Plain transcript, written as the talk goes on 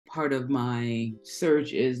part of my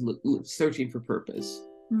search is searching for purpose.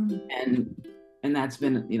 And that's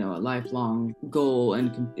been, a lifelong goal.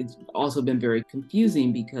 And it's also been very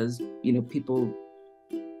confusing because, the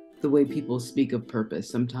way people speak of purpose,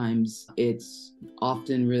 sometimes it's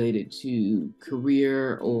often related to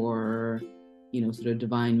career or, sort of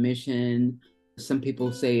divine mission. Some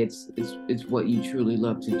people say it's what you truly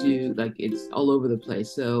love to do. Like, it's all over the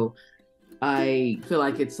place. So I feel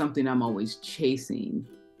like it's something I'm always chasing.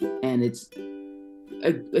 And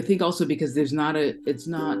I think also because it's not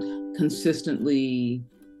consistently,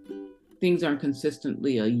 things aren't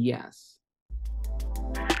consistently a yes.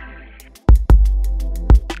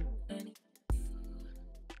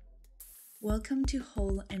 Welcome to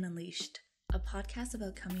Whole and Unleashed, a podcast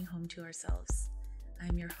about coming home to ourselves.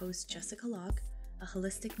 I'm your host, Jessica Locke, a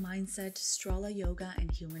holistic mindset, Strala yoga,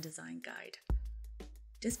 and human design guide.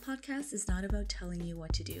 This podcast is not about telling you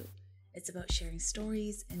what to do. It's about sharing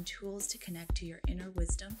stories and tools to connect to your inner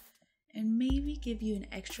wisdom and maybe give you an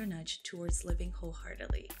extra nudge towards living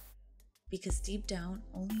wholeheartedly. Because deep down,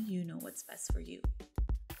 only you know what's best for you.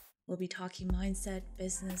 We'll be talking mindset,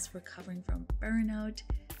 business, recovering from burnout,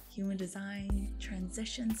 human design,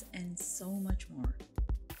 transitions, and so much more.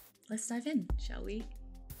 Let's dive in, shall we?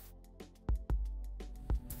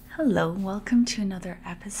 Hello, welcome to another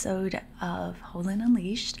episode of Whole and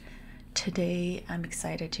Unleashed. Today, I'm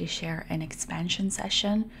excited to share an expansion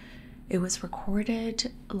session. It was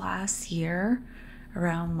recorded last year,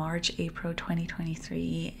 around March, April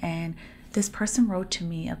 2023, and this person wrote to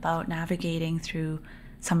me about navigating through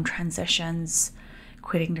some transitions,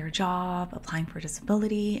 quitting their job, applying for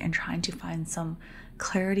disability, and trying to find some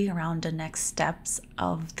clarity around the next steps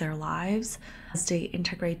of their lives as they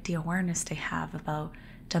integrate the awareness they have about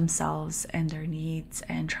themselves and their needs,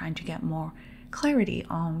 and trying to get more clarity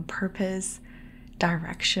on purpose,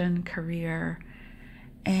 direction, career.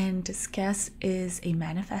 And this guest is a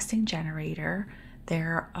manifesting generator.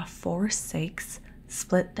 They're a 4/6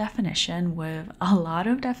 split definition with a lot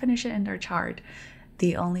of definition in their chart.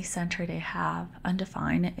 The only center they have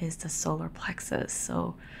undefined is the solar plexus.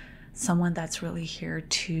 So someone that's really here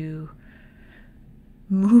to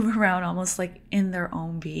move around almost like in their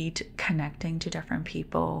own beat, connecting to different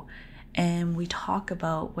people. And we talk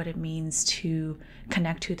about what it means to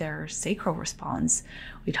connect to their sacral response.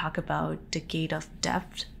 We talk about the gate of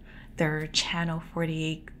depth, their channel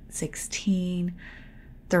 4816,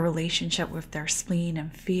 their relationship with their spleen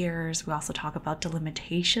and fears. We also talk about the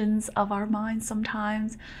limitations of our minds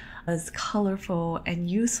sometimes. As colorful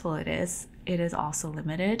and useful it is also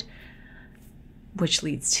limited, which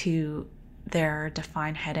leads to their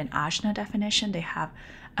defined head and ajna definition. They have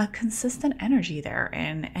a consistent energy there,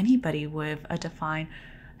 and anybody with a defined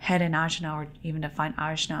head and ajna, or even defined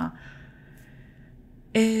ajna,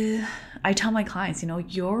 I tell my clients,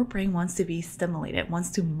 your brain wants to be stimulated,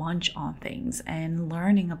 wants to munch on things, and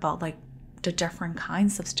learning about like the different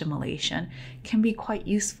kinds of stimulation can be quite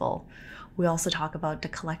useful. We also talk about the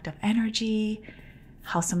collective energy,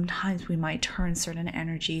 how sometimes we might turn certain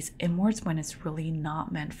energies inwards when it's really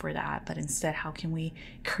not meant for that, but instead, how can we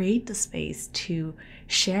create the space to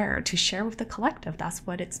share with the collective? That's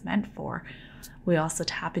what it's meant for. We also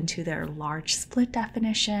tap into their large split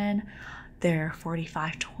definition, their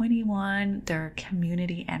 4521, their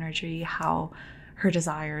community energy, how her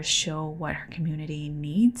desires show what her community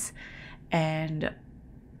needs. And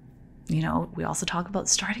we also talk about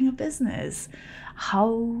starting a business.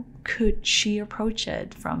 How could she approach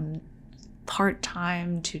it from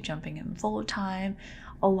part-time to jumping in full-time?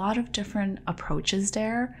 A lot of different approaches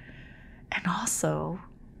there. And also,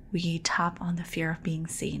 we tap on the fear of being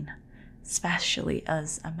seen, especially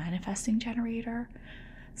as a manifesting generator,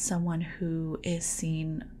 someone who is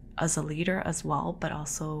seen as a leader as well, but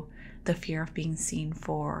also the fear of being seen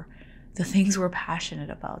for the things we're passionate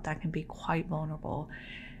about. That can be quite vulnerable.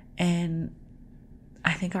 And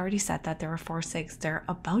I think I already said that there are 4/6. They're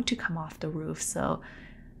about to come off the roof. So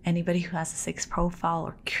anybody who has a 6 profile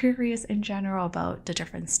or curious in general about the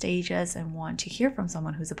different stages and want to hear from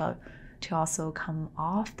someone who's about to also come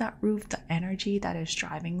off that roof, the energy that is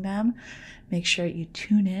driving them, make sure you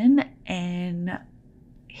tune in. And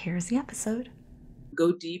here's the episode.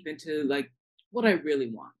 Go deep into like what I really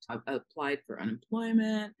want. I've applied for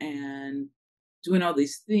unemployment and doing all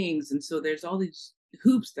these things. And so there's all these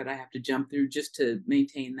hoops that I have to jump through just to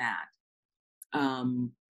maintain that.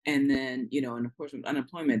 And then, and of course with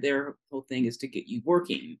unemployment, their whole thing is to get you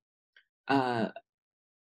working. And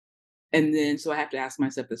then, so I have to ask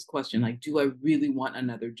myself this question, like, do I really want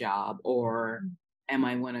another job, or am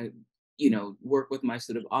I want to, work with my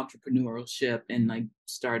sort of entrepreneurship and like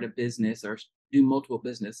start a business or do multiple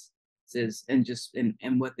businesses circumstances and just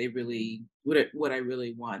and what they really what I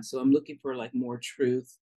really want. So I'm looking for like more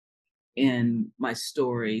truth in my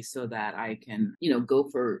story so that I can, go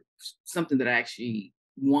for something that I actually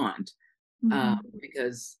want.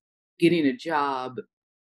 Because getting a job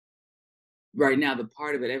right now, the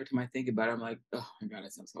part of it, every time I think about it, I'm like, oh my God,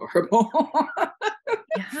 it sounds horrible.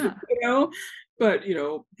 Yeah. you know, but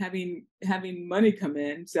having money come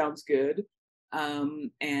in sounds good.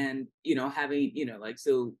 And having, like,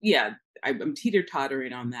 so yeah, I'm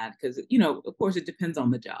teeter-tottering on that because, of course it depends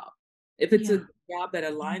on the job. If it's a Yeah. job that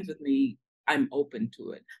aligns with me, I'm open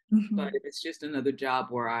to it. But Mhm. if it's just another job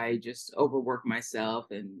where I just overwork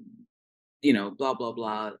myself and, blah, blah,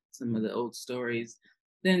 blah, some of the old stories,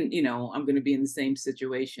 then, I'm going to be in the same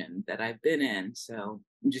situation that I've been in. So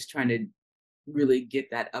I'm just trying to really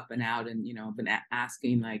get that up and out. And, I've been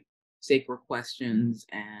asking like sacred questions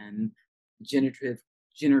and generative,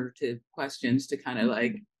 generative questions to kind of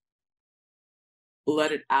like Mhm.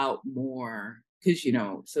 let it out more. Cause,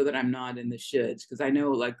 so that I'm not in the shoulds. Cause I know,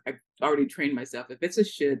 like, I've already trained myself. If it's a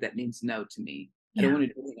should, that means no to me. I don't Yeah. want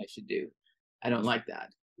to do what I should do. I don't like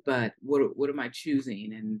that. But what am I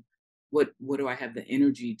choosing? And what do I have the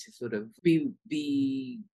energy to sort of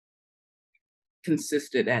be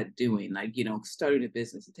consistent at doing? Like, starting a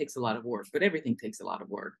business, it takes a lot of work, but everything takes a lot of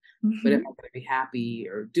work. But am I Mhm. going to be happy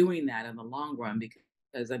or doing that in the long run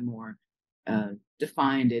because I'm more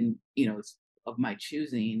defined and, of my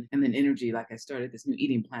choosing? And then energy, like I started this new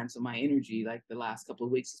eating plan. So my energy, like the last couple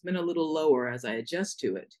of weeks, has been a little lower as I adjust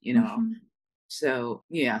to it. Mhm. So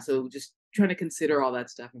yeah, so just trying to consider all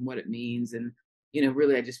that stuff and what it means. And,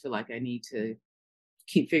 really I just feel like I need to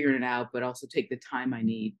keep figuring it out, but also take the time I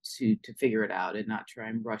need to figure it out and not try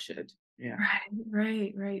and rush it. Yeah. Right,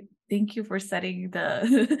 right, right. Thank you for setting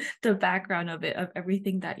the the background of it, of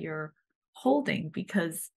everything that you're holding,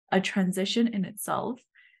 because a transition in itself,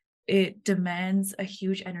 it demands a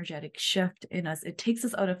huge energetic shift in us. It takes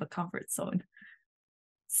us out of a comfort zone.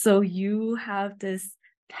 So you have this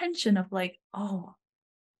tension of like, oh,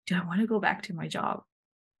 do I want to go back to my job?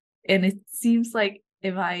 And it seems like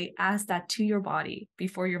if I ask that to your body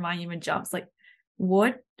before your mind even jumps, like,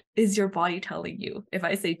 what is your body telling you? If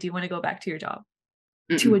I say, do you want to go back to your job?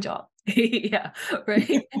 To a Mm-mm. job. Yeah,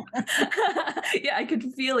 right? Yeah, I could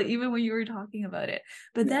feel it even when you were talking about it.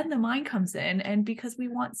 But Yeah. then the mind comes in, and because we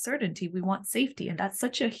want certainty, we want safety, and that's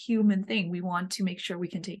such a human thing. We want to make sure we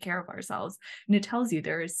can take care of ourselves. And it tells you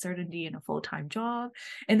there is certainty in a full-time job.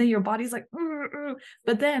 And then your body's like, "Mm, mm."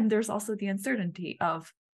 But then there's also the uncertainty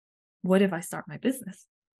of, what if I start my business?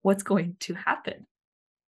 What's going to happen?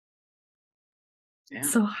 Yeah.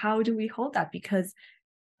 So how do we hold that? Because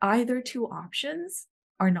either two options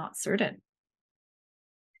are not certain.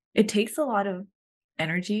 It takes a lot of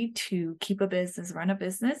energy to keep a business, run a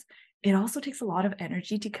business. It also takes a lot of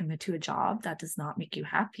energy to commit to a job that does not make you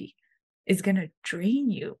happy. It's going to drain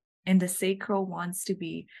you. And the sacral wants to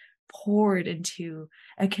be poured into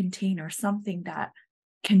a container, something that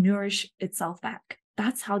can nourish itself back.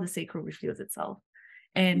 That's how the sacral refuels itself.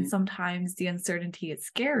 And Yeah. sometimes the uncertainty is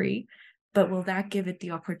scary, but will that give it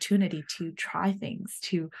the opportunity to try things,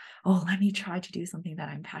 to, oh, let me try to do something that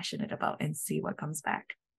I'm passionate about and see what comes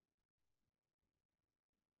back?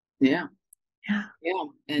 Yeah. Yeah. Yeah.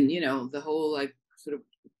 And the whole like sort of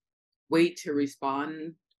wait to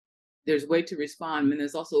respond. There's way to respond, and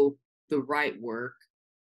there's also the right work,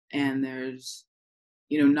 and there's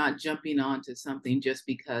not jumping onto something just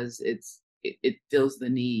because it fills the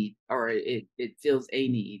need, or it fills a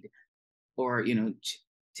need, or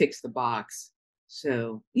ticks the box.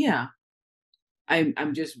 So yeah,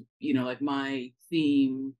 I'm just like my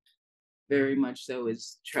theme very much so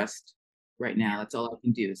is trust right now. That's all I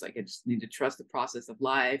can do, is like I just need to trust the process of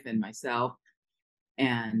life and myself,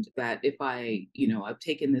 and that if I've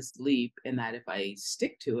taken this leap, and that if I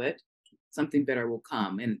stick to it, something better will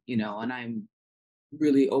come. And and I'm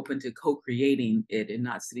really open to co-creating it and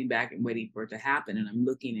not sitting back and waiting for it to happen. And I'm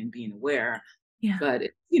looking and being aware. Yeah. But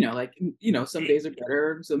like some days are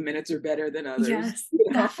better, some minutes are better than others. Yes,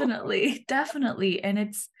 definitely, definitely. And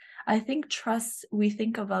it's, I think trust, we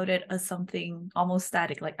think about it as something almost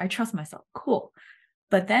static, like I trust myself, cool.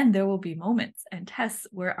 But then there will be moments and tests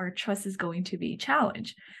where our trust is going to be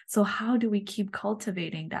challenged. So how do we keep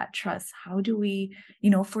cultivating that trust? How do we,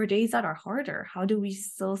 for days that are harder, how do we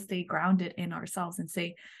still stay grounded in ourselves and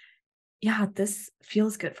say, yeah, this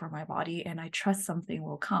feels good for my body and I trust something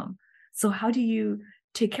will come. So how do you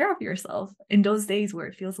take care of yourself in those days where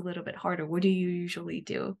it feels a little bit harder? What do you usually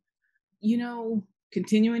do? you know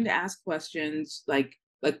Continuing to ask questions, like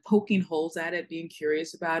poking holes at it, being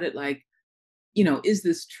curious about it, like, is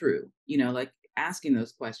this true? Like asking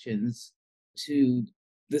those questions to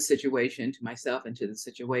the situation, to myself and to the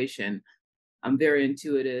situation. I'm very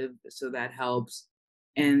intuitive, so that helps.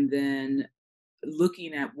 And then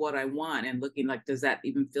looking at what I want and looking like, does that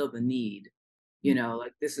even fill the need?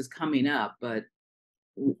 Like this is coming up, but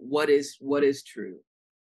what is true?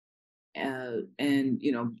 And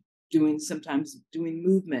sometimes doing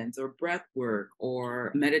movements or breath work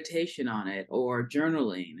or meditation on it or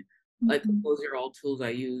journaling. Like Mhm. those are all tools I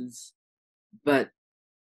use. But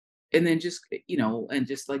and then and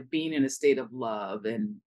just like being in a state of love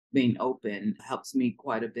and being open helps me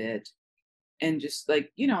quite a bit. And just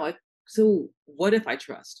like, so what if I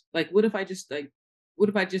trust? Like what if I just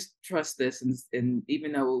trust this, and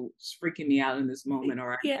even though it's freaking me out in this moment,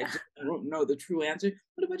 or I Yeah. just don't know the true answer,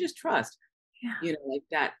 what if I just trust? Yeah. Like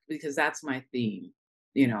that, because that's my theme.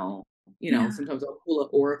 You know, Yeah. sometimes I'll pull an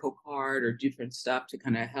oracle card or different stuff to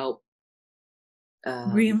kind of help.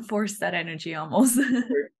 Um, Reinforce that energy almost. Yeah.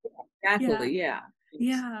 exactly, yeah, it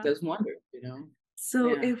Yeah. does wonders.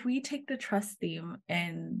 So Yeah, if we take the trust theme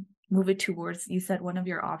and move it towards, you said one of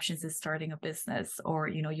your options is starting a business, or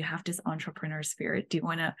you have this entrepreneur spirit. Do you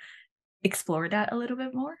want to explore that a little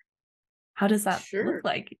bit more? How does that look sure.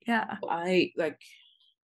 like? Yeah.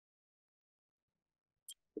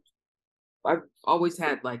 I've always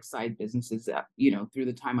had like side businesses that, through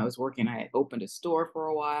the time I was working, I opened a store for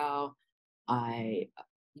a while. I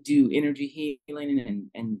do energy healing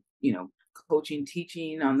and coaching,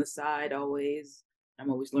 teaching on the side always. I'm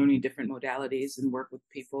always learning different modalities and work with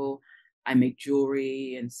people. I make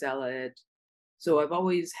jewelry and sell it. So I've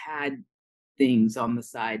always had things on the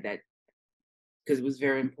side, that because it was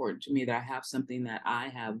very important to me that I have something that I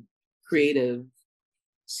have creative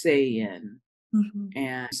say in. Mhm.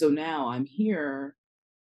 And so now I'm here.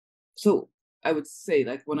 So I would say,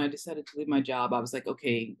 like, when I decided to leave my job, I was like,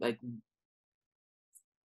 okay, like,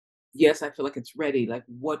 yes, I feel like it's ready. Like,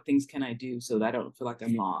 what things can I do so that I don't feel like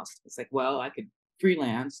I'm lost? It's like, well, I could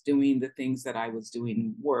freelance doing the things that I was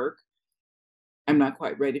doing work. I'm not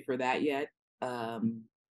quite ready for that yet. Um,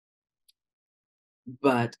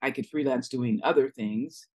 but I could freelance doing other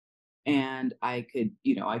things, and I could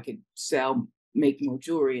make more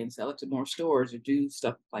jewelry and sell it to more stores or do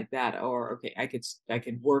stuff like that. Or, okay, I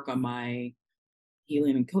could work on my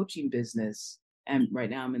healing and coaching business. And right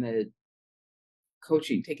now I'm in a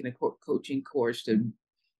taking a coaching course to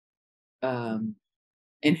um,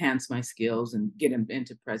 enhance my skills and get them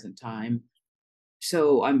into present time.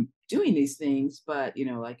 So I'm doing these things, but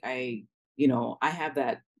like I have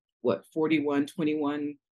that, what,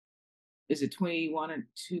 4121, is it 21 or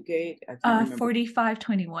 2 gate? I can't remember.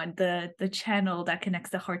 4521, the channel that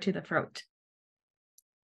connects the heart to the throat.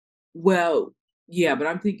 Well, yeah, but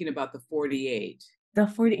I'm thinking about the 48. The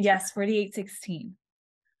 40, yes, 4816.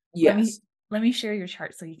 Let me Yes. let me share your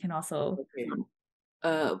chart so you can also. Okay.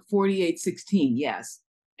 4816, yes.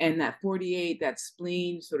 And that 48, that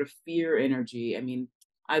spleen sort of fear energy, I mean,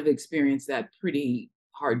 I've experienced that pretty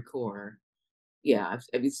hardcore. Yeah,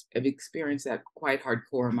 I've experienced that quite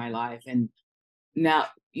hardcore in my life. And now,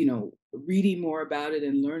 reading more about it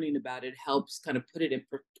and learning about it helps kind of put it in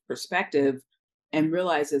perspective, and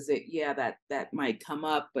realizes that, yeah, that might come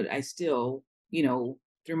up, but I still,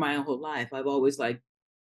 through my whole life, I've always like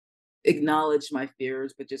acknowledged my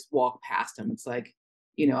fears, but just walk past them. It's like,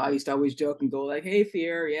 I used to always joke and go like, "Hey,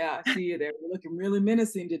 fear, yeah, I see you there. You're looking really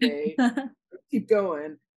menacing today. Keep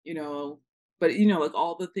going." But like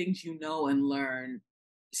all the things and learn,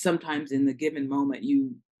 sometimes in the given moment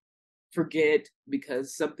you forget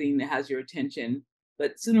because something has your attention.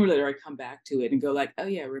 But sooner or later I come back to it and go like, "Oh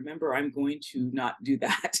yeah, remember, I'm going to not do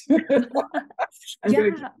that." I'm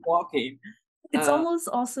going to keep Yeah, walking. it's Uh, almost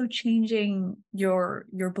also changing your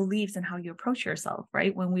beliefs and how you approach yourself,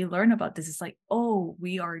 right? When we learn about this, it's like, oh,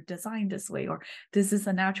 we are designed this way, or this is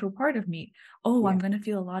a natural part of me. Oh, I'm yeah. going to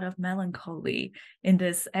feel a lot of melancholy in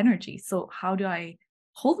this energy, so how do I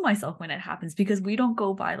hold myself when it happens? Because we don't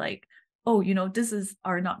go by like, oh, this is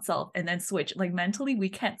our not self and then switch. Like mentally we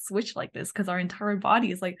can't switch like this because our entire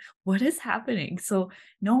body is like, what is happening? So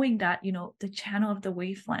knowing that, the channel of the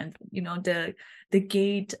wavelength, the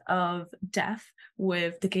gate of death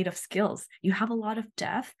with the gate of skills. You have a lot of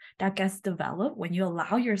depth that gets developed when you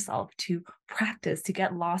allow yourself to practice, to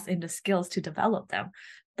get lost in the skills to develop them.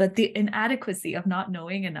 But the inadequacy of not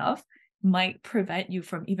knowing enough might prevent you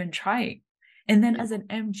from even trying. And then Yeah. as an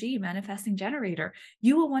MG, manifesting generator,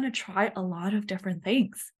 you will want to try a lot of different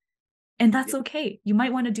things. And that's Yeah. okay. You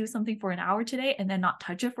might want to do something for an hour today and then not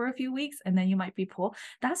touch it for a few weeks. And then you might be pulled.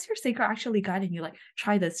 That's your sacral actually guiding you, like,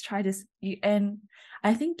 try this, try this. And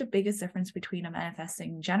I think the biggest difference between a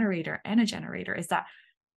manifesting generator and a generator is that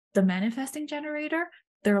the manifesting generator,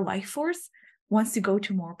 their life force wants to go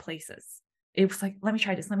to more places. it was like, let me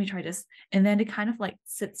try this. And then it kind of like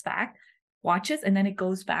sits back, watches, and then it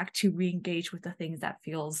goes back to re-engage with the things that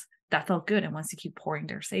felt good and wants to keep pouring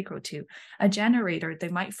their sacral to. A generator, they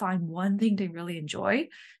might find one thing they really enjoy,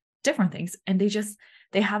 different things, and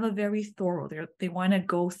they have a very thorough, they want to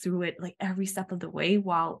go through it like every step of the way,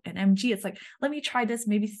 while an MG, it's like, let me try this,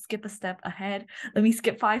 maybe skip a step ahead, let me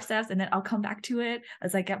skip 5 steps, and then I'll come back to it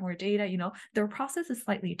as I get more data. Their process is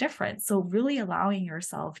slightly different. So really allowing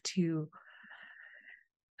yourself to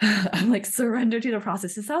I'm like, surrender to the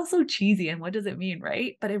process. It sounds so cheesy, and what does it mean,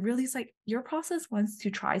 right? But it really is like your process wants to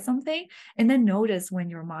try something, and then notice when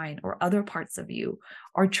your mind or other parts of you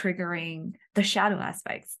are triggering the shadow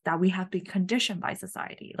aspects that we have been conditioned by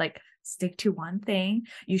society. Like, stick to one thing.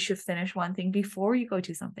 You should finish one thing before you go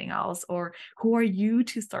to something else. Or who are you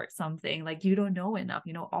to start something? Like, you don't know enough.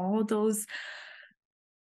 All those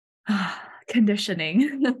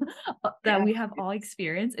conditioning that we have all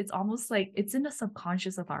experienced. It's almost like it's in the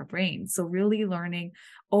subconscious of our brain. So really learning,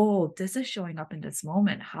 oh, this is showing up in this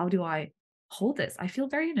moment. How do I hold this? I feel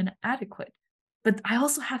very inadequate, but I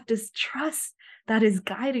also have this trust that is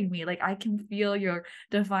guiding me. Like, I can feel your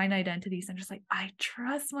divine identities and just like, I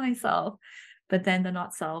trust myself. But then the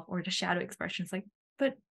not self or the shadow expression is like,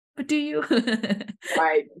 but do you?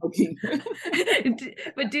 Right. Okay.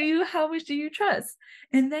 But how much do you trust?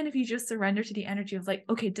 And then if you just surrender to the energy of like,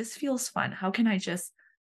 okay, this feels fun. How can I just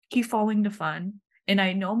keep following the fun? And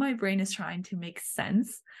I know my brain is trying to make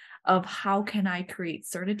sense of how can I create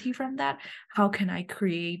certainty from that? How can I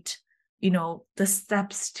create, the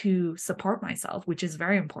steps to support myself, which is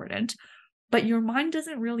very important. But your mind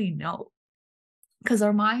doesn't really know, because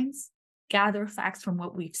our minds gather facts from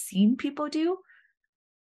what we've seen people do.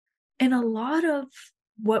 And a lot of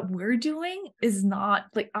what we're doing is not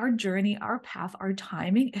like our journey, our path, our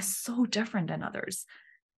timing is so different than others.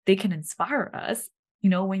 They can inspire us.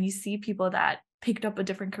 When you see people that picked up a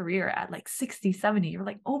different career at like 60, 70, you're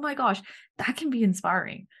like, oh my gosh, that can be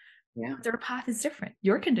inspiring. Yeah. Their path is different.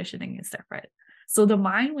 Your conditioning is different. So the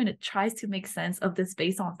mind, when it tries to make sense of this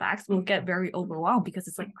based on facts, will get very overwhelmed, because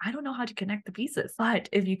it's like, I don't know how to connect the pieces. But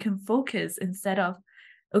if you can focus, instead of,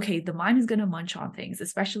 okay, the mind is going to munch on things,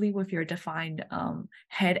 especially with your defined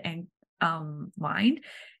head and mind,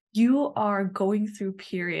 you are going through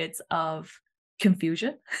periods of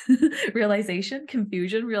confusion, realization,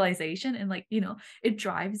 and like, it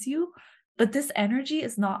drives you. But this energy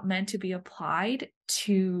is not meant to be applied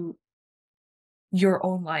to your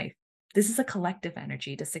own life. This is a collective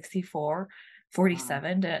energy, the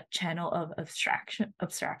 6447, the channel of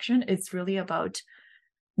abstraction. It's really about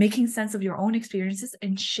making sense of your own experiences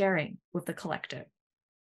and sharing with the collective.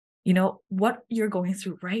 What you're going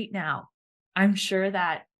through right now. I'm sure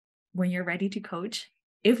that when you're ready to coach,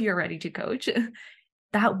 if you're ready to coach,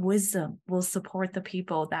 that wisdom will support the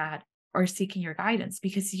people that are seeking your guidance,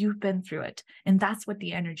 because you've been through it. And that's what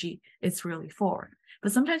the energy is really for.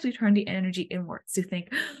 But sometimes we turn the energy inwards to think,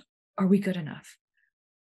 are we good enough?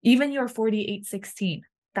 Even your 4816,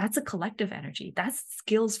 that's a collective energy. That's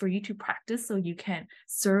skills for you to practice so you can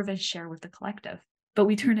serve and share with the collective. But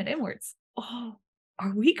we turn it inwards. Oh,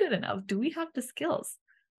 are we good enough? Do we have the skills?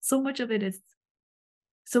 So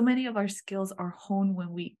many of our skills are honed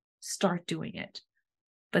when we start doing it.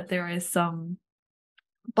 But there is some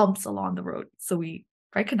bumps along the road. So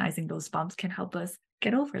recognizing those bumps can help us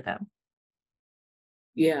get over them.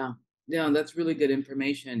 Yeah. That's really good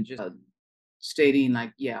information. Just stating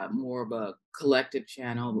like, more of a collective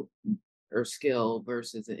channel or skill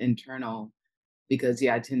versus an internal, because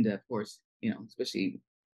I tend to, of course, especially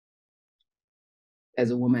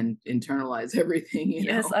as a woman, internalize everything,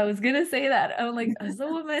 Yes, I was gonna say that. I'm like, as a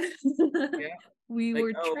woman, Yeah. we Like,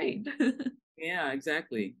 were trained. yeah,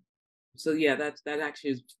 exactly. So that actually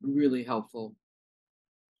is really helpful.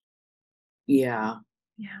 Yeah.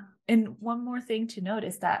 Yeah. And one more thing to note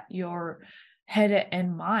is that your head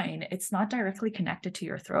and mind, it's not directly connected to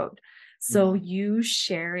your throat. So you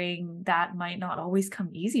sharing that might not always come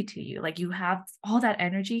easy to you. Like, you have all that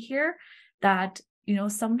energy here that,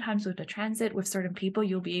 sometimes with the transit, with certain people,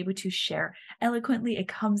 you'll be able to share eloquently. It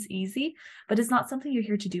comes easy, but it's not something you're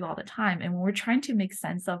here to do all the time. And when we're trying to make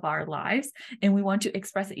sense of our lives and we want to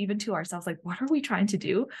express it even to ourselves, like, what are we trying to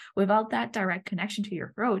do without that direct connection to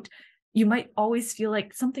your throat? You might always feel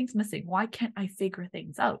like something's missing. Why can't I figure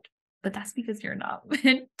things out? But that's because you're not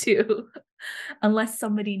meant to, unless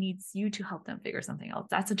somebody needs you to help them figure something out.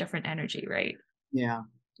 That's a different energy, right? Yeah.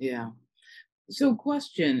 Yeah. So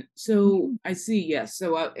question. So I see, yes.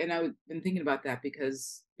 So I've been thinking about that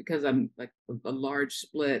because I'm like a large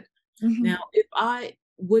split. Mm-hmm. Now,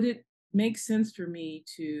 would it make sense for me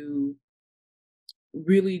to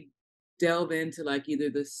really delve into like either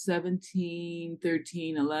the 17,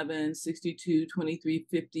 13, 11, 62, 23,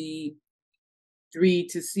 53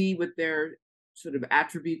 to see what their sort of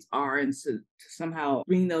attributes are, and so to somehow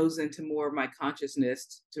bring those into more of my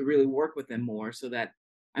consciousness to really work with them more so that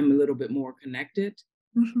I'm a little bit more connected.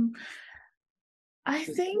 Mhm. I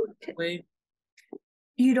Does it work think that way?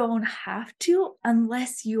 you don't have to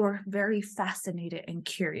unless you're very fascinated and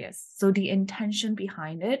curious. So the intention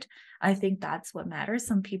behind it, I think that's what matters.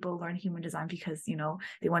 Some people learn human design because,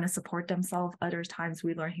 they want to support themselves. Other times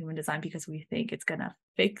we learn human design because we think it's going to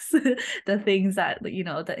fix the things that,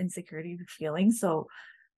 the insecurity, the feeling. So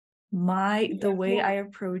the Yeah, way I well,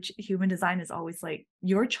 approach human design is always like,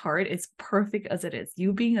 your chart is perfect as it is.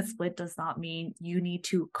 You being a split does not mean you need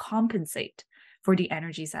to compensate for the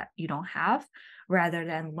energies that you don't have, rather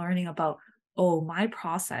than learning about, oh, my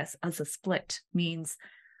process as a split means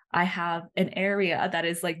I have an area that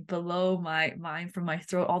is like below my mind, from my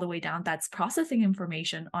throat all the way down, that's processing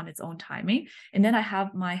information on its own timing. And then I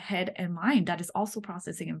have my head and mind that is also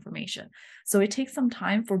processing information. So it takes some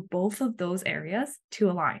time for both of those areas to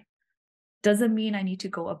align. Doesn't mean I need to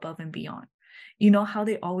go above and beyond. You know how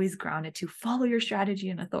they always ground it to follow your strategy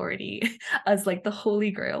and authority as like the holy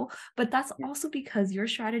grail. But that's also because your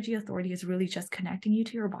strategy authority is really just connecting you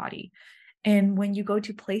to your body. And when you go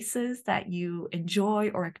to places that you enjoy,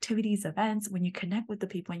 or activities, events, when you connect with the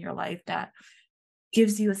people in your life that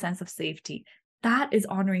gives you a sense of safety, that is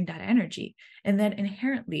honoring that energy. And then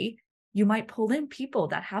inherently, you might pull in people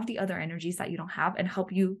that have the other energies that you don't have and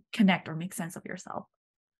help you connect or make sense of yourself.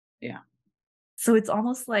 yeah, So it's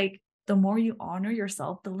almost like the more you honor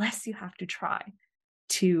yourself, the less you have to try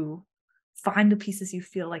to find the pieces you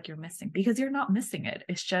feel like you're missing, because you're not missing it.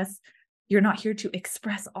 It's just you're not here to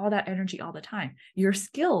express all that energy all the time. Your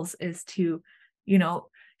skills is to,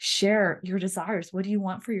 share your desires. What do you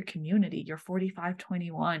want for your community? Your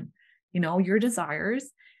 4521, your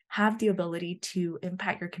desires have the ability to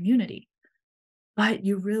impact your community, but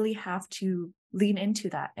you really have to lean into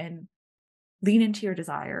that and lean into your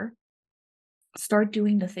desire. Start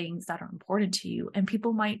doing the things that are important to you, and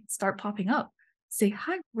people might start popping up. Say,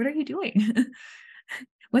 hi, what are you doing?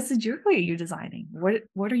 What's the jewelry are you designing?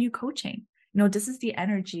 What are you coaching? This is the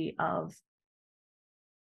energy of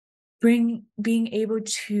being able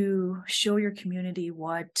to show your community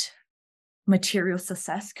what material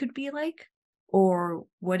success could be like, or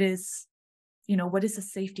what is the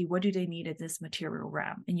safety, what do they need in this material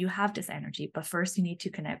realm. And you have this energy, but first you need to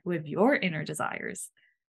connect with your inner desires.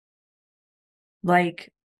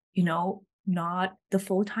 Like, not the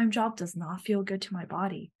full-time job does not feel good to my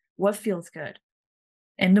body. What feels good?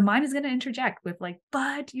 And the mind is going to interject with like,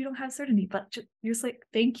 but you don't have certainty. But you're just like,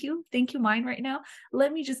 thank you, mind right now.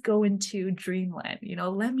 Let me just go into dreamland.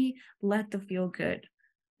 Let the feel good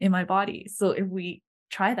in my body. So if we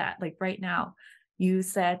try that, like right now, you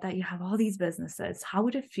said that you have all these businesses. How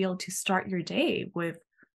would it feel to start your day with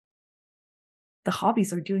the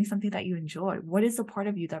hobbies or doing something that you enjoy? What is the part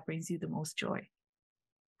of you that brings you the most joy?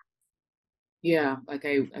 yeah. Like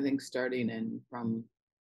I think starting in from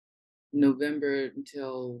November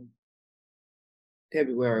until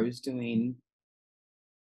February, I was doing.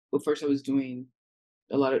 Well, first I was doing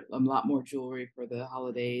a lot more jewelry for the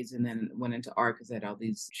holidays, and then went into art because I had all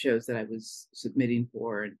these shows that I was submitting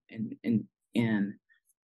for, and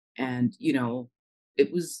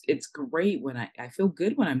it's great when I feel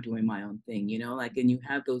good when I'm doing my own thing, like, and you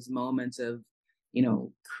have those moments of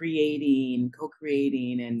creating,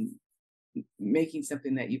 co-creating, and making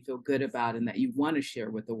something that you feel good about and that you want to share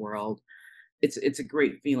with the world. It's a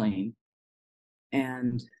great feeling.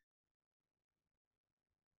 And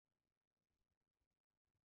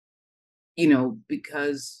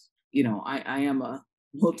because I am a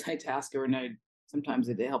multitasker, and I sometimes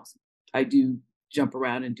it helps. I do jump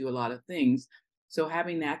around and do a lot of things. So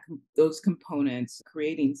having those components,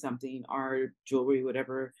 creating something, art, jewelry,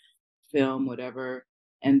 whatever, film, whatever,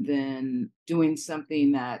 and then doing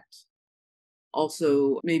something that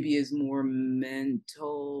also maybe is more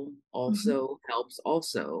mental, Mhm. also helps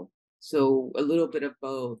also. So a little bit of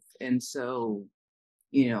both. And so,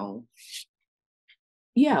 you know,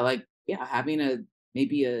 yeah, like, yeah, having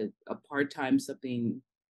maybe a part-time something,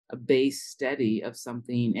 a base steady of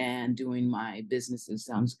something, and doing my businesses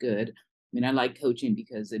sounds good. I mean, I like coaching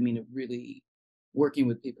because, I mean, it really working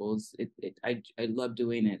with people is I love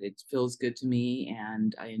doing it. It feels good to me,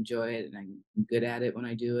 and I enjoy it, and I'm good at it when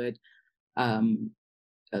I do it. Um,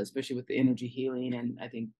 Especially with the energy healing, and I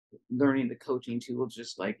think learning the coaching too will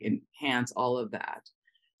just like enhance all of that.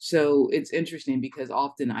 So it's interesting because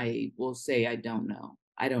often I will say I don't know,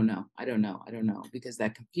 because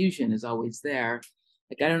that confusion is always there.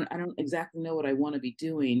 Like I don't exactly know what I want to be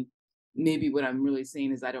doing, maybe what I'm really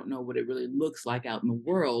saying is I don't know what it really looks like out in the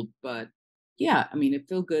world, but yeah, I mean, it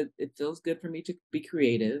feels good. It feels good for me to be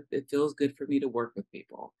creative. It feels good for me to work with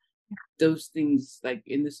people. Those things, like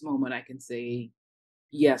in this moment, I can say,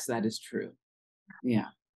 yes, that is true. Yeah.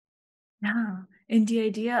 Yeah. And the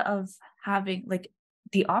idea of having like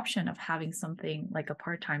the option of having something like a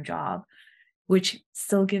part-time job, which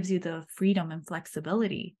still gives you the freedom and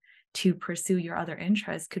flexibility to pursue your other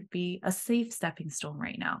interests, could be a safe stepping stone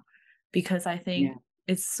right now. Because I Yeah. think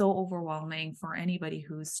it's so overwhelming for anybody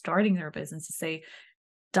who's starting their business to say,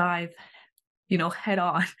 dive, head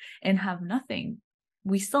on and have nothing.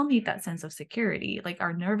 We still need that sense of security, like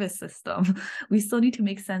our nervous system. We still need to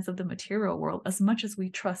make sense of the material world as much as we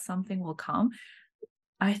trust something will come.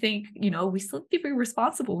 I think, we still need to be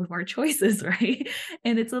responsible with our choices, right?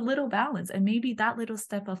 And it's a little balance. And maybe that little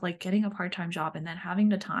step of like getting a part time job and then having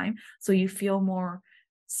the time so you feel more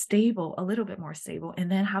stable, a little bit more stable, and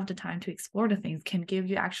then have the time to explore the things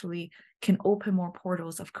can open more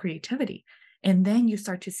portals of creativity. And then you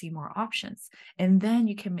start to see more options. And then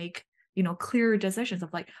you can make, clearer decisions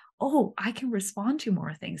of like, oh, I can respond to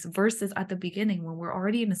more things versus at the beginning when we're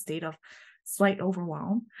already in a state of slight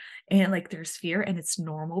overwhelm and like there's fear and it's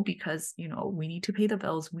normal because we need to pay the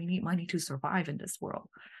bills, we need money to survive in this world.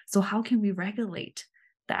 So how can we regulate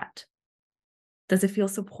that? Does it feel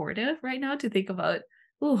supportive right now to think about,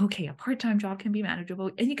 oh, okay, a part-time job can be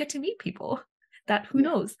manageable and you get to meet people that, who Yeah.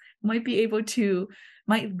 knows, might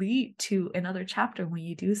lead to another chapter when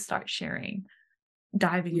you do start sharing,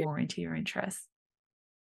 diving Yeah. more into your interests?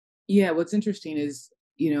 Yeah. What's interesting is,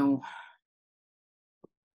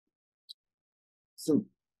 so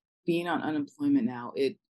being on unemployment now,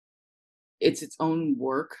 it's its own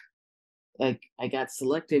work. Like I got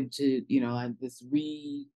selective to, I have this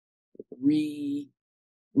re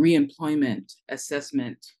reemployment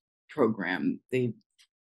assessment program they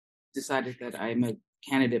decided that I'm a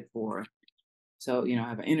candidate for. So, I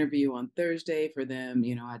have an interview on Thursday for them.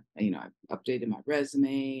 I updated my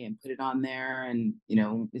resume and put it on there, and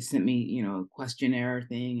they sent me, a questionnaire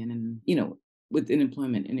thing, and then, with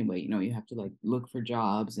unemployment anyway, you have to like look for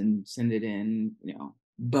jobs and send it in,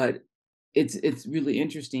 But it's really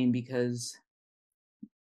interesting because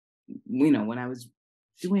when I was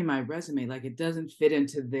doing my resume, like it doesn't fit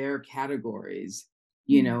into their categories.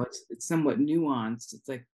 Mm, It's somewhat nuanced. It's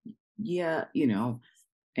like, yeah,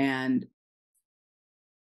 and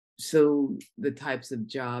so the types of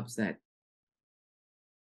jobs that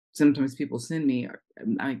sometimes people send me are,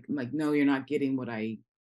 I'm like, no, you're not getting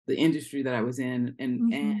the industry that I was in, and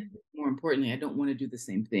mhm, more importantly, I don't want to do the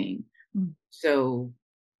same thing. mm, So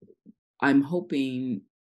I'm hoping,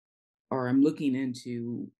 or I'm looking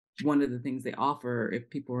into, one of the things they offer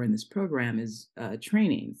if people are in this program is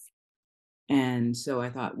training. And so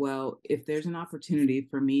I thought, well, if there's an opportunity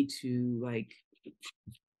for me to like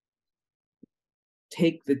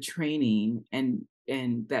take the training and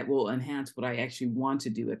that will enhance what I actually want to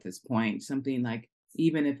do at this point, something like,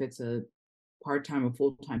 even if it's a part-time or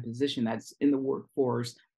full-time position that's in the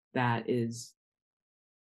workforce, that is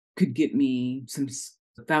could get me some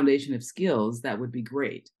foundation of skills, that would be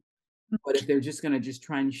great. But if they're just going to just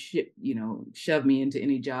try and shove me into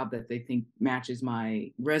any job that they think matches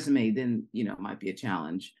my resume, then, it might be a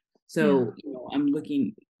challenge. yeah. So, I'm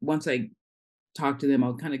looking, once I talk to them,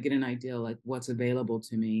 I'll kind of get an idea like what's available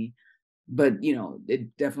to me. But,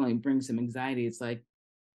 it definitely brings some anxiety. It's like,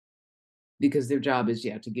 because their job is,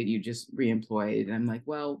 yeah, to get you just reemployed. And I'm like,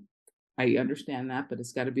 well, I understand that, but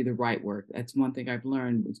it's got to be the right work. That's one thing I've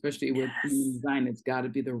learned, especially with human Yes. design. It's got to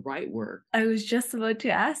be the right work. I was just about to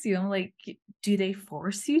ask you, I'm like, do they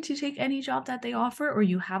force you to take any job that they offer, or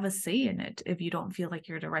you have a say in it if you don't feel like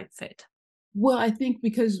you're the right fit? Well, I think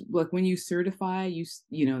because like when you certify,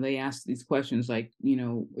 they ask these questions like,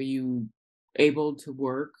 are you able to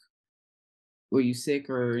work? Were you sick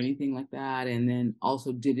or anything like that? And then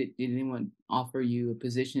also, did anyone offer you a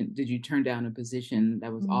position? Did you turn down a position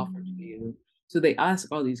that was offered to Mm, you? So they ask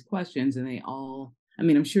all these questions, and I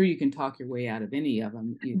mean, I'm sure you can talk your way out of any of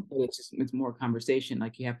them, but it's more conversation.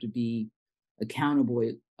 Like you have to be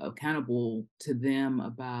accountable to them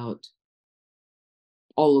about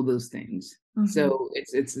all of those things. mhm, So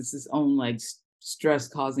it's its own like stress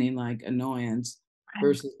causing like annoyance right.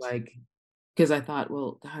 versus like, because I thought,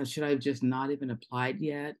 well, God, should I have just not even applied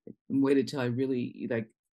yet and waited till I really like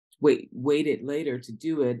waited later to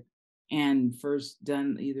do it, and first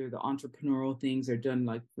done either the entrepreneurial things or done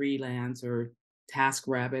like freelance or task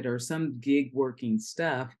rabbit or some gig working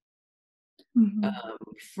stuff Mhm.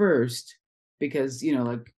 first, because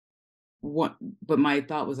like what, but my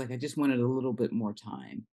thought was like I just wanted a little bit more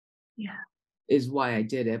time Yeah. is why I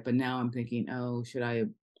did it. But now I'm thinking, oh, should I have?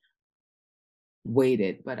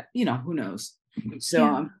 waited, but who knows? So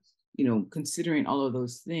Yeah. I'm, considering all of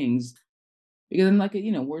those things because I'm like,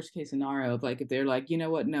 worst case scenario of like if they're like, you know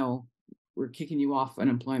what, no, we're kicking you off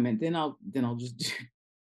unemployment, then I'll just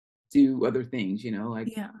do other things,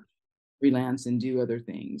 like Yeah. freelance and do other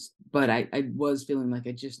things. But I was feeling like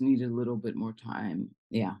I just needed a little bit more time.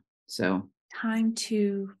 Yeah. So Time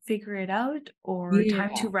to figure it out or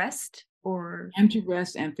time yeah, to rest or time to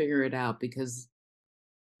rest and figure it out because,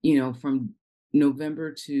 from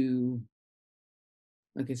November to,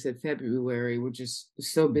 like I said, February, we're just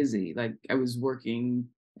so busy. Like I was working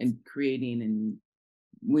and creating and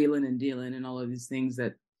wheeling and dealing and all of these things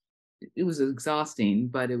that it was exhausting,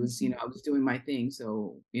 but it was, Mhm. I was doing my thing.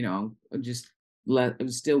 So, I just let it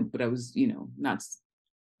was still, but I was, not,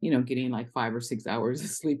 getting like 5 or 6 hours of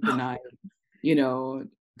sleep per night, you know,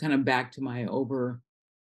 kind of back to my over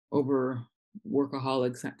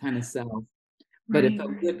workaholic kind of self. But it Right,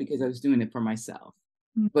 felt right. good because I was doing it for myself.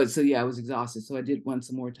 Mm. But so yeah, I was exhausted. So I did want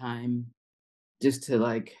some more time just to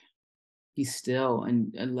like be still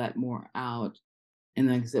and let more out. And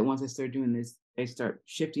like I said, once I started doing this, I start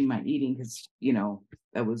shifting my eating because,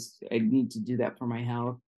 I need to do that for my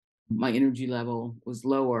health. My energy level was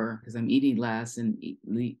lower because I'm eating less and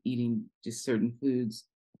eating just certain foods.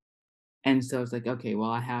 And so it's like, okay,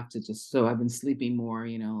 well, I have to so I've been sleeping more,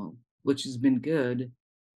 which has been good.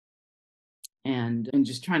 And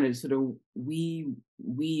just trying to sort of weave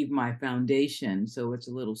my foundation so it's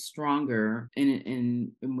a little stronger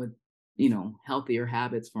and with healthier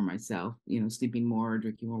habits for myself, sleeping more,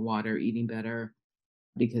 drinking more water, eating better,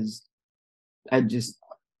 because I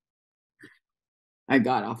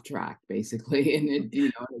got off track basically, and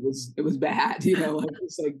it was bad, like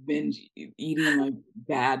just like binge eating like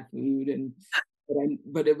bad food, and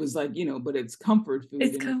but it was like, but it's comfort food,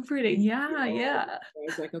 It's and comforting. Yeah, and yeah. I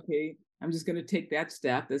was like, okay, I'm just gonna take that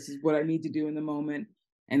step. This is what I need to do in the moment,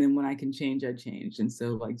 and then when I can change, I change. And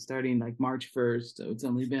so like starting like March 1st, so it's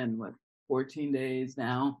only been what 14 days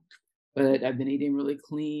now, but I've been eating really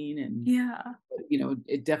clean, and Yeah.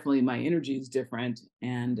 it definitely my energy is different,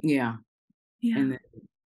 and yeah, and Yeah. then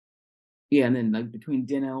yeah, and then like between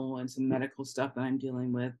dental and some medical stuff that I'm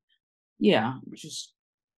dealing with, yeah, just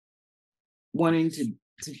wanting to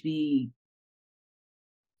be,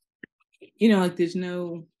 like there's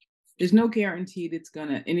no guarantee that's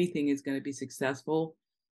gonna anything is gonna be successful.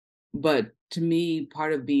 But to me,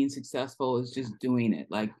 part of being successful is just doing it.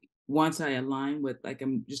 Like once I align with, like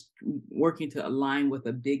I'm just working to align with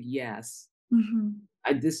a big yes. Mhm.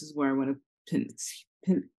 This is where I want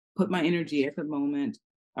to put my energy at the moment,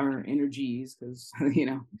 or energies, because I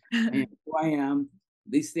am who I am.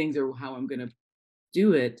 These things are how I'm going to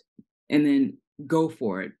do it, and then go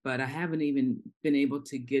for it. But I haven't even been able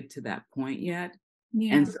to get to that point yet,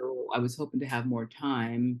 and Yeah. so I was hoping to have more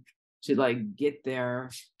time to like get there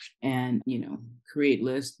and create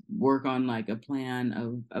lists, work on like a plan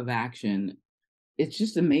of action. It's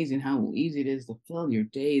just amazing how easy it is to fill your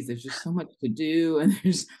days. There's just so much to do, and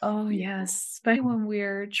there's Oh, yes. Especially when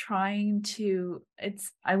we're trying to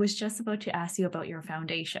it's I was just about to ask you about your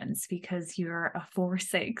foundations because you're a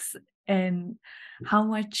 4/6, and how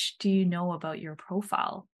much do you know about your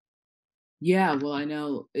profile? yeah, well, I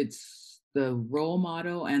know it's the role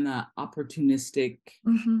model and the opportunistic,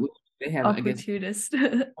 Mhm. which they have, I guess, Opportunist.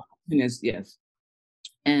 opportunist, yes.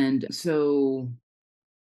 And so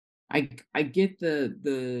I get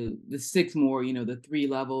the six more, the three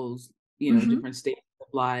levels, Mhm. different stages of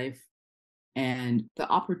life. And the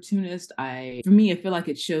opportunist, for me, I feel like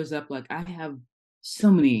it shows up like I have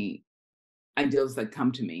so many ideas that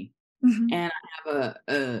come to me. Mhm. And I have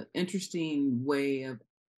a interesting way of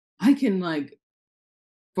I can like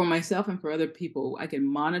for myself and for other people, I can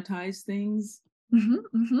monetize things, Mhm.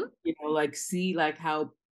 Mhm. like see like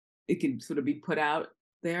how it can sort of be put out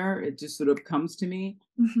there. It just sort of comes to me,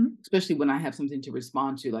 Mhm. especially when I have something to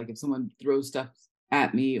respond to. Like if someone throws stuff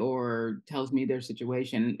at me or tells me their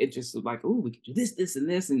situation, it just like, oh, we could do this, this, and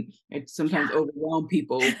this. And it sometimes overwhelm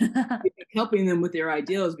people, helping them with their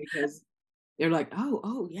ideas because they're like,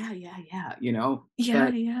 oh, yeah, yeah, yeah, Yeah,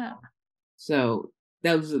 But yeah. so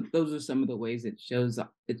those are some of the ways it shows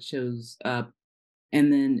up. It shows up,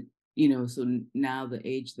 and then so now the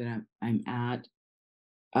age that I'm at,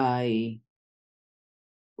 I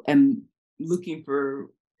am looking for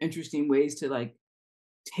interesting ways to like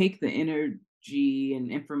take the energy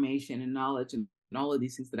and information and knowledge and all of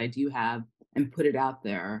these things that I do have and put it out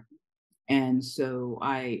there. And so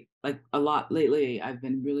I like a lot lately, I've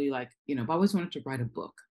been really like, I've always wanted to write a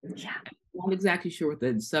book. Yeah. Not exactly sure what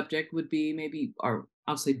the subject would be, maybe, or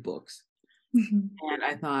I'll say books. Mhm. And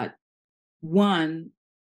I thought, one,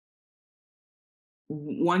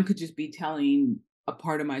 one could just be telling a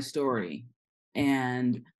part of my story.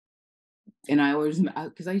 And I always,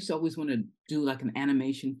 because I used to always want to do like an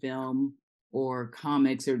animation film or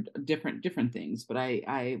comics or different things, but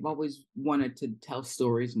I've always wanted to tell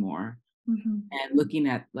stories more, Hmm. and looking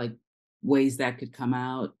at like ways that could come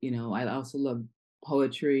out. I also love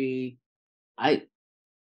poetry. I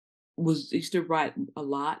was used to write a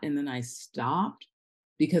lot, and then I stopped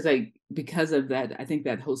because of that. I think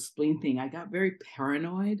that whole spleen thing, I got very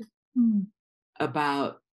paranoid Mm.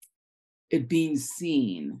 about it being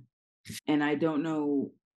seen. And I don't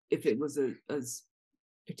know if it was a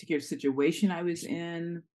particular situation I was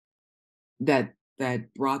in that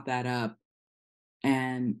brought that up.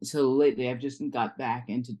 And so lately I've just got back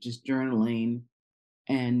into just journaling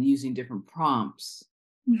and using different prompts.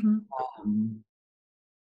 Hmm. Um,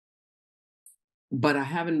 but I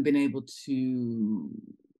haven't been able to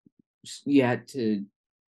yet to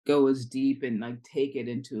go as deep and like take it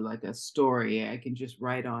into like a story. I can just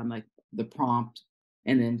write on like the prompt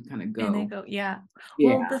and then kind of And then go. go, yeah.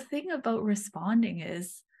 Well, Yeah. the thing about responding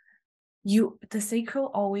is the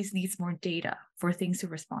sacral always needs more data for things to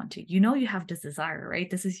respond to. You have this desire, right?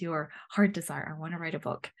 This is your heart desire. I want to write a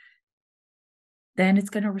book. Then it's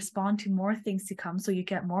going to respond to more things to come. So you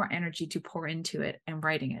get more energy to pour into it and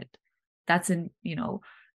writing it. That's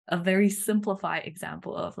a very simplified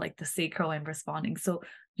example of like the sacral and responding. So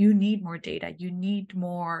you need more data. You need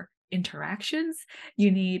more interactions.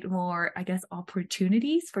 You need more, I guess,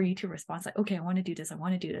 opportunities for you to respond. It's like, okay, I want to do this. I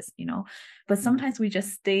want to do this. But sometimes we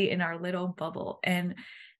just stay in our little bubble. And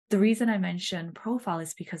the reason I mentioned profile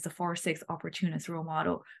is because the 4-6 opportunist role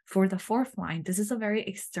model for the fourth line, this is a very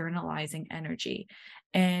externalizing energy.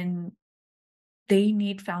 And they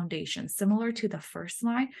need foundations similar to the first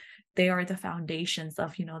line. They are the foundations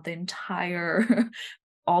of, the entire,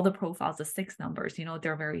 all the profiles, the 6 numbers,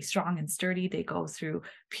 they're very strong and sturdy. They go through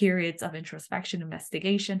periods of introspection,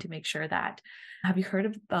 investigation to make sure that. Have you heard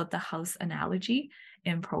about the house analogy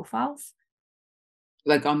in profiles?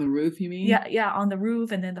 Like on the roof, you mean? Yeah, yeah, on the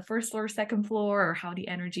roof, and then the first floor, second floor, or how the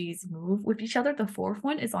energies move with each other. The fourth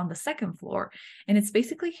one is on the second floor, and it's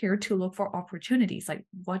basically here to look for opportunities. Like,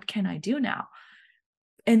 what can I do now?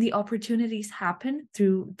 And the opportunities happen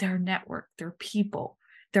through their network, their people,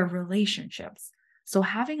 their relationships. So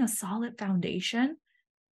having a solid foundation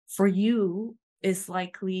for you is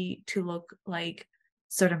likely to look like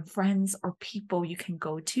certain friends or people you can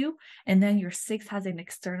go to. And then your 6 has an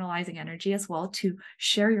externalizing energy as well to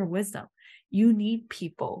share your wisdom. You need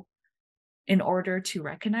people in order to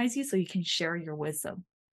recognize you so you can share your wisdom.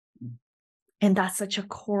 And that's such a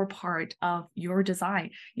core part of your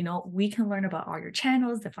design. We can learn about all your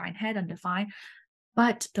channels, define head, undefined,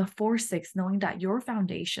 but the 4-6, knowing that your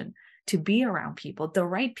foundation to be around people, the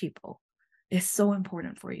right people, is so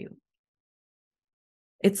important for you.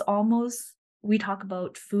 It's almost, we talk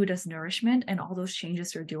about food as nourishment, and all those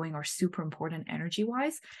changes you're doing are super important energy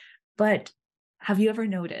wise. But have you ever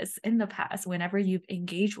noticed in the past, whenever you've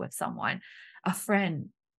engaged with someone, a friend,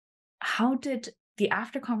 how did the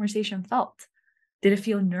after conversation felt? Did it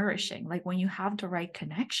feel nourishing? Like when you have the right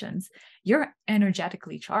connections, you're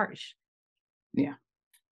energetically charged. Yeah.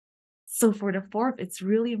 So for the fourth, it's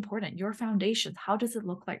really important. Your foundations, how does it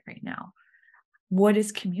look like right now? What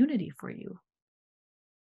is community for you?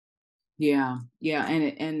 Yeah, yeah,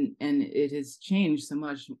 and it has changed so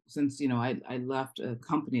much since I left a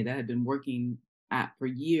company that I had been working at for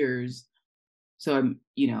years. So I'm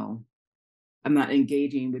not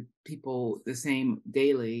engaging with people the same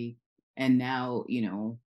daily, and now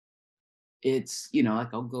it's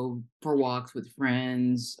like I'll go for walks with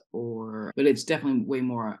friends, but it's definitely way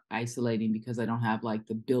more isolating because I don't have like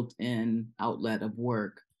the built-in outlet of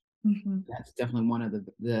work. Mhm. That's definitely one of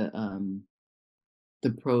the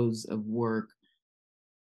pros of work.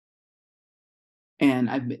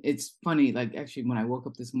 And it's funny, like actually when I woke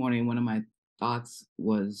up this morning, one of my thoughts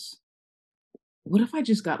was, what if I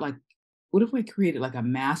just got like, what if I created like a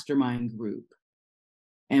mastermind group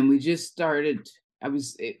and we just started, I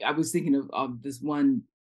was thinking of this one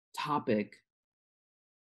topic,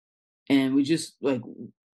 and we just like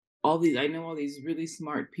I know all these really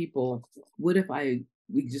smart people. What if we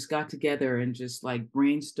just got together and just like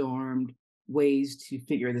brainstormed ways to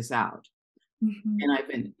figure this out? Mhm. And I've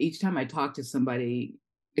been each time I talk to somebody,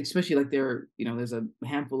 especially like there's a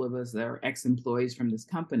handful of us that are ex-employees from this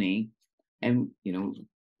company, and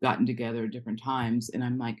gotten together at different times. And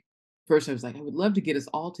I'm like, first I was like, I would love to get us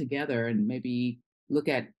all together and maybe look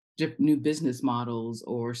at new business models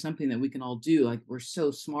or something that we can all do. Like we're so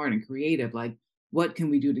smart and creative. Like what can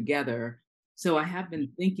we do together? So I have been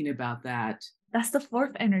thinking about that. That's the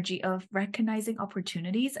fourth energy of recognizing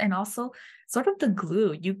opportunities and also sort of the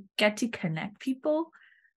glue. You get to connect people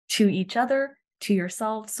to each other, to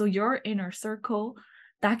yourself. So your inner circle,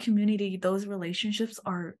 that community, those relationships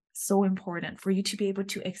are so important for you to be able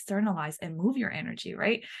to externalize and move your energy,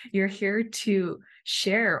 right? You're here to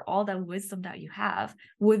share all that wisdom that you have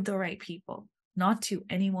with the right people, not to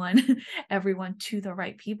anyone, everyone, to the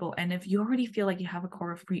right people. And if you already feel like you have a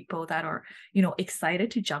core of people that are,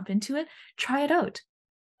 excited to jump into it, try it out.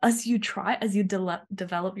 As you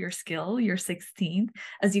develop your skill, your 16th,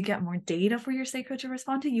 as you get more data for your sacred to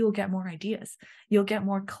respond to, you'll get more ideas. You'll get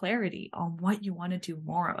more clarity on what you want to do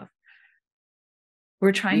more of.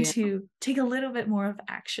 We're trying Yeah. to take a little bit more of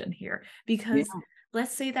action here Yeah. because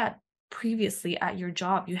let's say that previously at your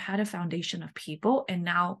job, you had a foundation of people, and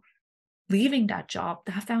now leaving that job,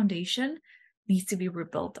 that foundation needs to be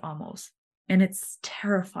rebuilt almost. And it's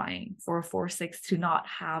terrifying for a 4-6 to not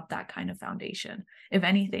have that kind of foundation. If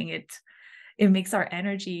anything, it makes our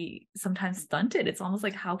energy sometimes stunted. It's almost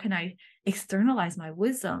like, how can I externalize my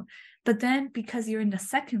wisdom? But then because you're in the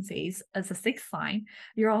second phase as a 6th sign,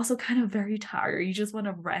 you're also kind of very tired. You just want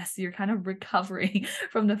to rest. You're kind of recovering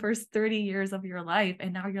from the first 30 years of your life.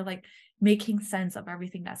 And now you're like making sense of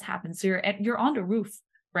everything that's happened. So you're on the roof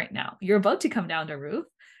right now. You're about to come down the roof,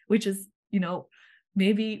 which is,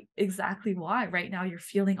 maybe exactly why right now you're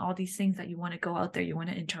feeling all these things that you want to go out there, you want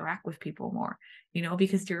to interact with people more,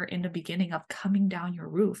 because you're in the beginning of coming down your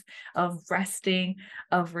roof, of resting,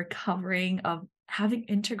 of recovering, of having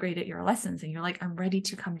integrated your lessons. And you're like, I'm ready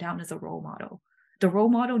to come down as a role model. The role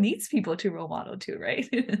model needs people to role model too, right?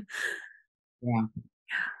 Yeah.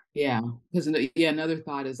 Yeah. Because another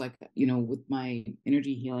thought is like, with my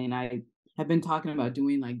energy healing, I have been talking about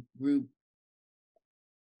doing like group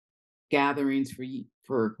gatherings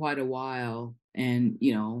for quite a while. And,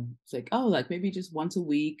 it's like, oh, like maybe just once a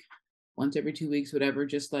week, once every 2 weeks, whatever,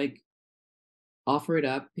 just like offer it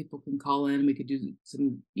up. People can call in, we could do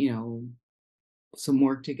some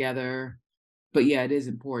work together. But yeah, it is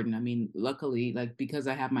important. I mean, luckily, like because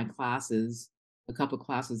I have my classes, a couple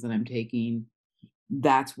classes that I'm taking,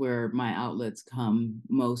 that's where my outlets come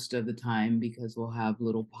most of the time, because we'll have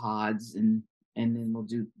little pods, and then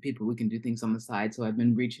we can do things on the side. So I've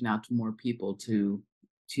been reaching out to more people to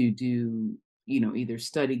do, either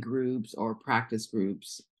study groups or practice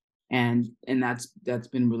groups. And that's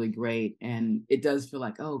been really great. And it does feel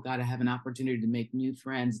like, oh God, I have an opportunity to make new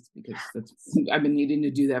friends, because that's I've been needing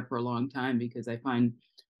to do that for a long time, because I find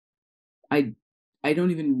I I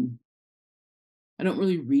don't even I don't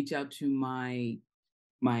really reach out to my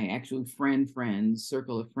actual friends,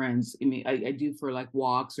 circle of friends. I mean, I do for like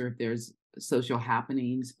walks, or if there's social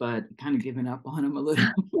happenings, but kind of giving up on them a little.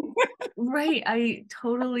 Right. I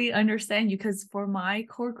totally understand you because for my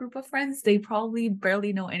core group of friends, they probably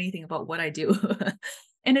barely know anything about what I do.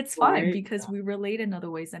 And it's fine Right. because we relate in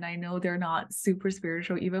other ways. And I know they're not super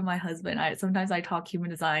spiritual. Even my husband, I talk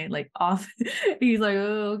human design like off. He's like,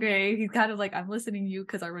 oh, okay. He's kind of like, I'm listening to you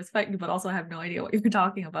because I respect you, but also I have no idea what you're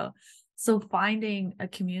talking about. So finding a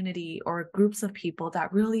community or groups of people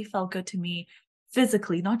that really felt good to me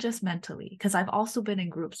physically, not just mentally, because I've also been in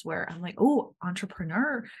groups where I'm like, oh,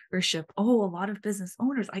 entrepreneurship, oh, a lot of business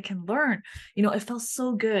owners, I can learn. It felt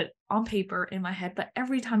so good on paper in my head, but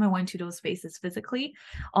every time I went to those spaces physically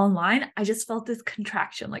online, I just felt this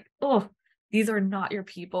contraction, like, oh, these are not your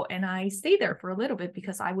people. And I stayed there for a little bit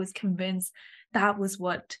because I was convinced that was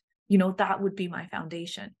what, that would be my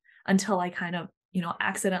foundation, until I kind of,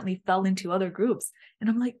 accidentally fell into other groups. And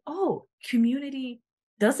I'm like, oh, community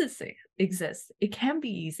does exist. It can be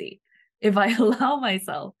easy if I allow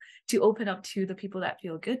myself to open up to the people that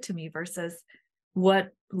feel good to me versus what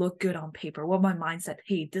look good on paper, what my mind said,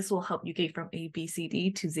 hey, this will help you get from A, B, C,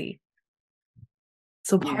 D to Z.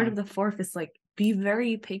 So part Yeah. of the fourth is like, be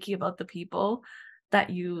very picky about the people that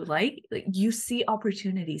you like. Like, you see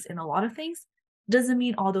opportunities in a lot of things. Doesn't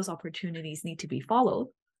mean all those opportunities need to be followed.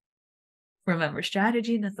 Remember,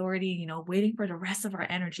 strategy and authority, waiting for the rest of our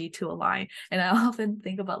energy to align. And I often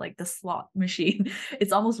think about like the slot machine.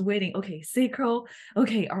 It's almost waiting. Okay, sacral.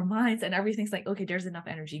 Okay, our minds and everything's like, okay, there's enough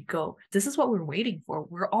energy. Go. This is what we're waiting for.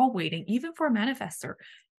 We're all waiting, even for a manifester.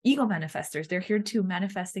 Ego manifestors, they're here to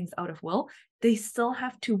manifest things out of will. They still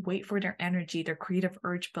have to wait for their energy, their creative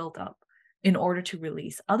urge build up in order to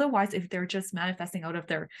release. Otherwise, if they're just manifesting out of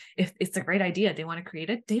if it's a great idea, they want to create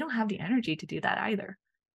it, they don't have the energy to do that either.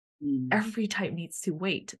 Mm. Every type needs to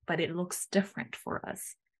wait, but it looks different for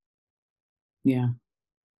us. Yeah.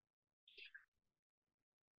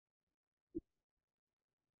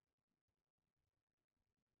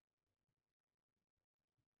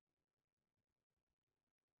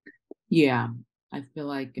 Yeah. I feel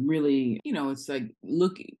like really, it's like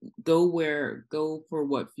go for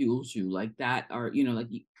what fuels you, like that, or like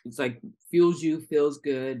it's like fuels you, feels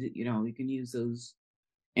good. You can use those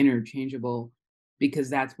interchangeable because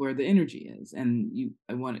that's where the energy is, and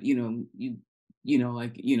I want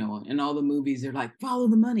like in all the movies they're like follow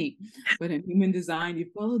the money, but in human design you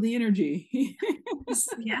follow the energy.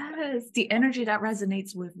 Yes, the energy that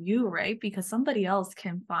resonates with you, right? Because somebody else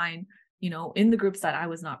can find, in the groups that I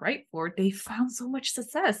was not right for, they found so much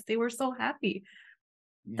success. They were so happy.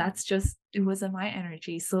 Yeah. That's just, it wasn't my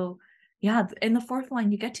energy. So, yeah, in the fourth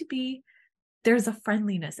line, you get to be, there's a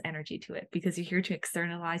friendliness energy to it because you're here to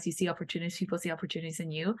externalize. You see opportunities, people see opportunities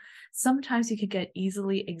in you. Sometimes you could get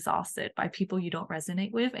easily exhausted by people you don't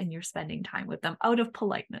resonate with, and you're spending time with them out of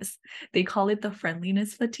politeness. They call it the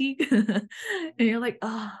friendliness fatigue. And you're like,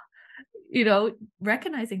 oh,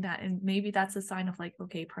 recognizing that. And maybe that's a sign of like,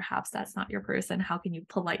 okay, perhaps that's not your person. How can you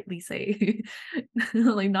politely say,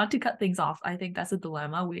 like, not to cut things off? I think that's a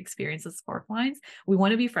dilemma we experience as fourth lines. We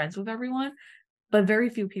want to be friends with everyone, but very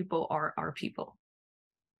few people are our people.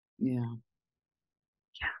 Yeah.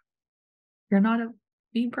 Yeah, you're not a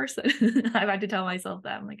mean person. I've had to tell myself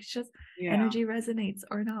that. I'm like, it's just Yeah. energy resonates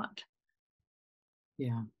or not.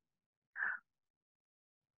 Yeah.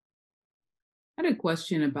 I had a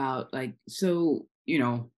question about like, so,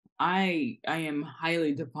 I am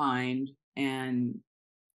highly defined, and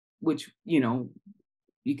which, you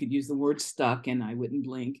could use the word stuck and I wouldn't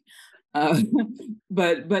blink. Uh,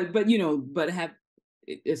 but have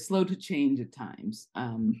it's slow to change at times.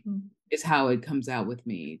 Mhm. Is how it comes out with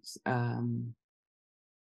me. And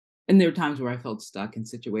there are times where I felt stuck in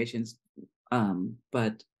situations,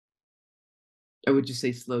 but I would just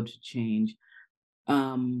say slow to change.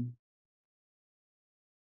 Um,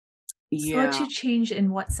 Slow yeah, to change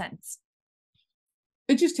in what sense?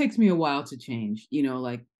 it just takes me a while to change.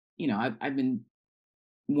 Like I've been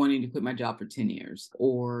wanting to quit my job for 10 years,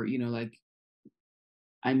 or like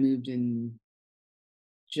I moved in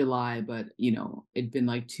July, but it'd been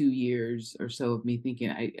like 2 years or so of me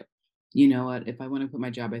thinking, you know what, if I want to quit my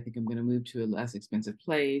job, I think I'm going to move to a less expensive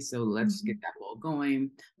place. So let's get Mhm. that ball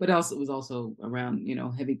going. But also, it was also around,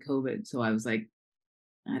 heavy COVID. So I was like,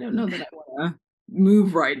 I don't know that I want to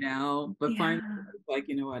move right now. But finally, I Yeah. was like,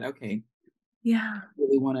 you know what, okay, Yeah. I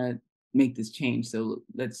really want to make this change. So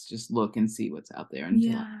let's just look and see what's out there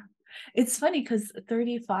until. Yeah. It's funny because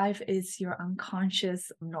 35 is your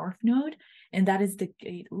unconscious north node, and that is the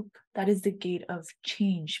gate. That is the gate of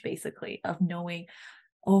change, basically, of knowing,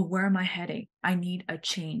 oh, where am I heading? I need a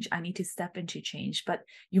change. I need to step into change. But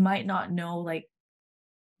you might not know like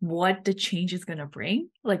what the change is going to bring,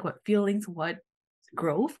 like what feelings, what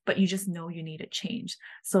growth, but you just know you need a change.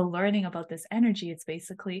 So learning about this energy, it's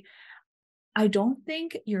basically, I don't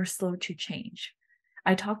think you're slow to change.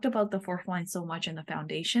 I talked about the fourth line so much in the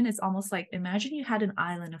foundation. It's almost like, imagine you had an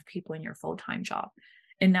island of people in your full-time job,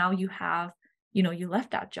 and now you have, you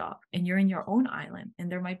left that job and you're in your own island,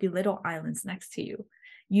 and there might be little islands next to you.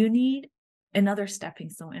 You need another stepping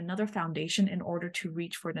stone, another foundation in order to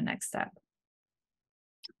reach for the next step.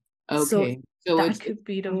 So Okay. So that it's could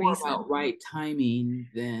be the more reason. about right timing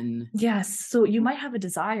than. Yes. So you might have a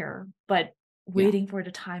desire, but Yeah. waiting for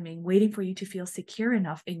the timing, waiting for you to feel secure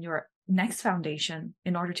enough in your next foundation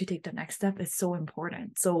in order to take the next step is so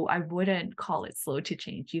important. So I wouldn't call it slow to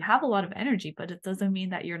change. You have a lot of energy, but it doesn't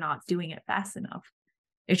mean that you're not doing it fast enough.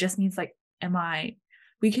 It just means like,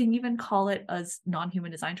 we can even call it as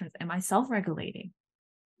non-human design terms, am I self-regulating?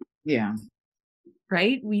 Yeah.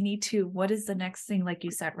 Right? We need to, what is the next thing, like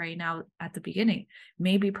you said right now at the beginning?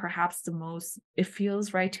 Maybe perhaps it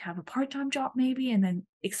feels right to have a part-time job, maybe, and then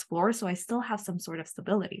explore. So I still have some sort of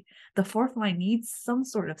stability. The fourth line needs some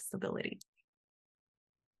sort of stability.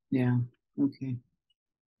 Yeah. Okay.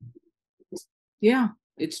 Yeah,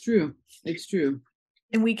 it's true. It's true.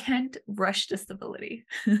 And we can't rush the stability.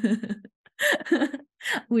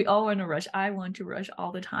 We all want to rush. I want to rush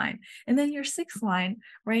all the time. And then your sixth line,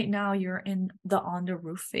 right now, you're in the on the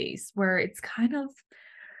roof phase where it's kind of,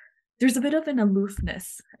 there's a bit of an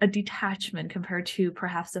aloofness, a detachment compared to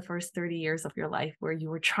perhaps the first 30 years of your life where you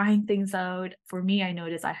were trying things out. For me, I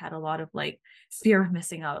noticed I had a lot of like fear of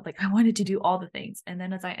missing out. Like I wanted to do all the things. And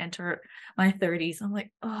then as I enter my 30s, I'm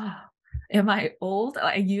like, oh, am I old?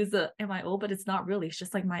 I use the am I old, but it's not really. It's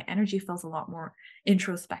just like my energy feels a lot more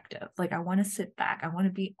introspective. Like I want to sit back. I want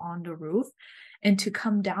to be on the roof. And to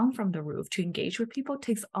come down from the roof to engage with people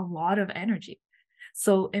takes a lot of energy.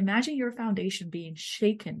 So imagine your foundation being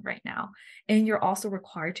shaken right now, and you're also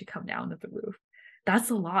required to come down to the roof.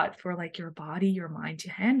 that's a lot for like your body, your mind to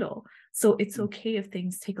handle. So it's okay if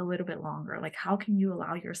things take a little bit longer. Like, how can you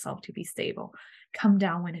allow yourself to be stable? Come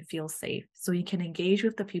down when it feels safe so you can engage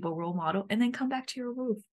with the people role model and then come back to your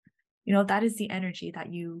roof. That is the energy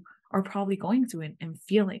that you are probably going through and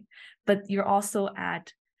feeling. But you're also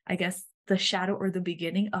at, I guess, the shadow or the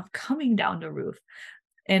beginning of coming down the roof.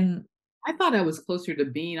 And I thought I was closer to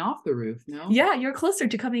being off the roof, no? yeah, you're closer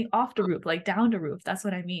to coming off the roof, like down the roof. That's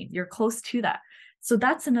what I mean. You're close to that. So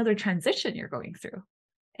that's another transition you're going through.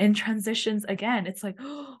 And transitions, again, it's like,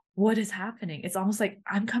 oh, what is happening? It's almost like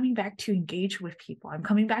I'm coming back to engage with people. I'm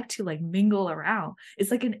coming back to like mingle around.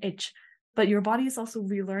 It's like an itch, but your body is also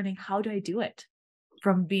relearning, how do I do it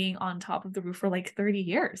from being on top of the roof for like 30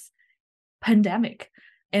 years, pandemic.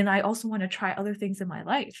 And I also want to try other things in my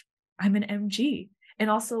life. I'm an MG. And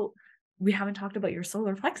also, we haven't talked about your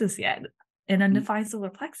solar plexus yet, an undefined solar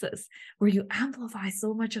plexus, where you amplify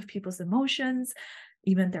so much of people's emotions,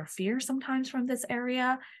 even their fear sometimes from this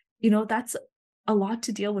area. That's a lot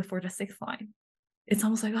to deal with for the sixth line. It's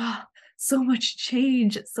almost like, so much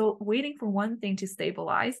change. So waiting for one thing to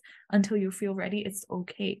stabilize until you feel ready, it's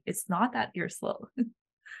okay. It's not that you're slow.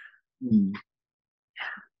 Mm.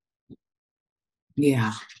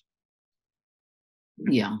 Yeah.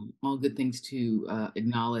 Yeah. All good things to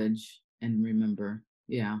acknowledge and remember.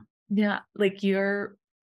 Yeah. Yeah. Like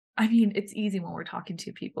it's easy when we're talking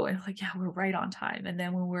to people and like, yeah, we're right on time. And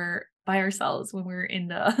then when we're by ourselves, when we're in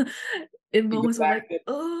the in You go moments we're back like,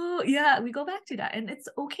 oh yeah, we go back to that. And it's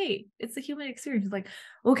okay. It's a human experience. It's like,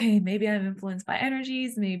 okay, maybe I'm influenced by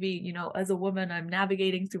energies. Maybe, as a woman, I'm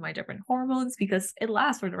navigating through my different hormones because it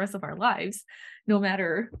lasts for the rest of our lives. No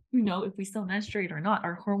matter, if we still menstruate or not,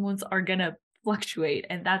 our hormones are gonna fluctuate,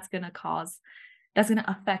 and that's gonna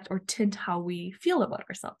affect or tint how we feel about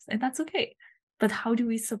ourselves. And that's okay. But how do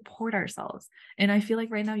we support ourselves? And I feel like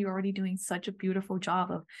right now you're already doing such a beautiful job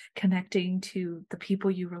of connecting to the people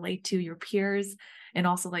you relate to, your peers, and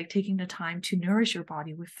also like taking the time to nourish your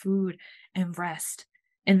body with food and rest.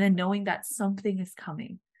 And then knowing that something is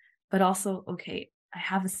coming. But also, okay, I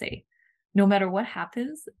have a say. No matter what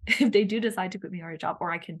happens, if they do decide to put me on a job,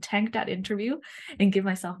 or I can tank that interview and give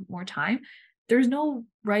myself more time, there's no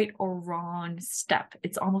right or wrong step.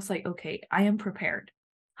 It's almost like, okay, I am prepared.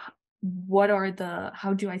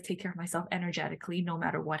 How do I take care of myself energetically no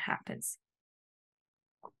matter what happens?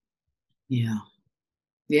 Yeah.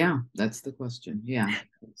 Yeah. That's the question. Yeah.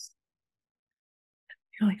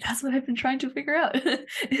 You're like, that's what I've been trying to figure out. Yeah.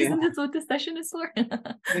 Isn't this what this session is for?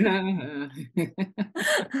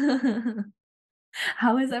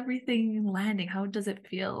 How is everything landing? How does it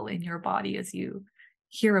feel in your body as you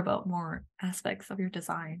hear about more aspects of your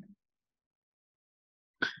design?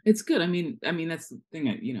 It's good. I mean, that's the thing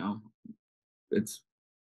that, it's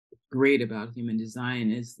great about human design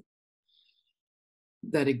is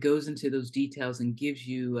that it goes into those details and gives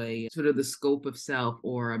you a sort of the scope of self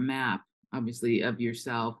or a map, obviously, of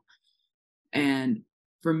yourself. And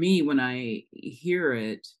for me, when I hear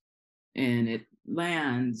it and it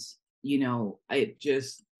lands, I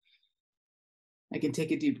can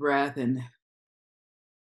take a deep breath and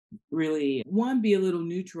really, one, be a little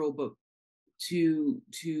neutral, but to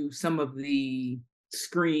some of the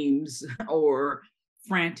screams or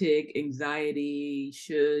frantic anxiety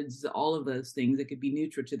shoulds, all of those things, it could be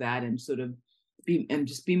neutral to that and sort of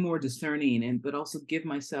just be more discerning, and but also give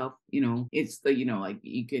myself, it's the, like,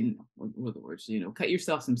 you can, what are the words, cut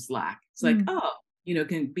yourself some slack. It's like, Mm, oh,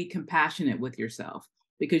 can be compassionate with yourself,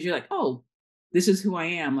 because you're like, oh, this is who I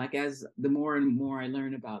am. Like, as the more and more I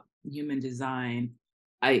learn about human design,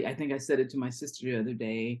 I think I said it to my sister the other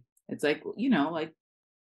day. It's like, like,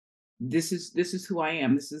 this is who I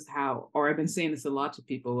am. This is how, or I've been saying this a lot to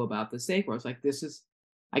people about the sacral. It's like, this is,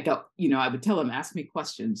 I go, I would tell them, ask me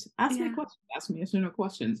questions, yeah. ask me yes or no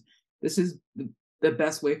questions. This is the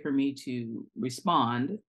best way for me to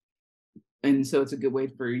respond. And so it's a good way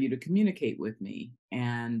for you to communicate with me.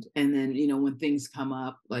 And then, when things come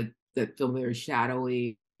up like that feel very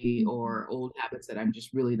shadowy, Mhm. or old habits that I'm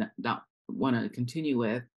just really not want to continue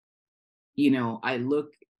with, I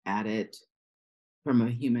look at it from a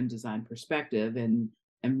human design perspective, and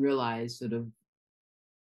realize sort of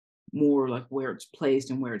more like where it's placed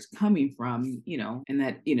and where it's coming from, and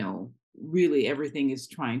that, really everything is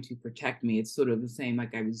trying to protect me. It's sort of the same,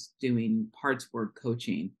 like I was doing parts work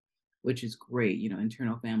coaching, which is great,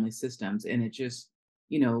 internal family systems. And it just,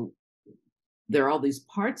 you know, there are all these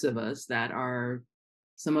parts of us that are,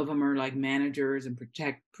 some of them are like managers and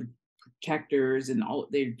protectors, and all,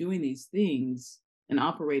 they're doing these things and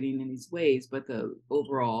operating in these ways, but the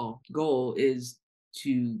overall goal is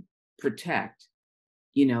to protect.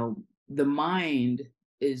 The mind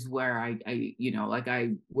is where I like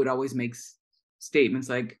I would always make statements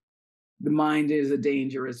like the mind is a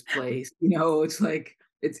dangerous place. It's like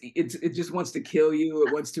it just wants to kill you.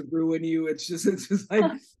 It wants to ruin you. It's just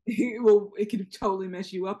like it can totally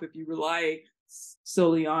mess you up if you rely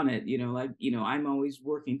solely on it. I'm always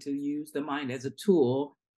working to use the mind as a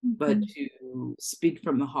tool, but Mhm. to speak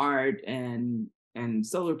from the heart and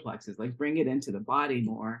solar plexus, like bring it into the body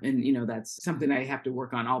more. And that's something I have to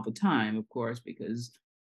work on all the time, of course, because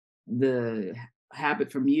the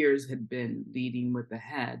habit from years had been leading with the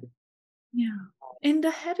head. Yeah. And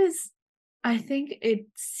the head is, I think it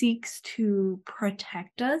seeks to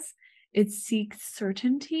protect us. It seeks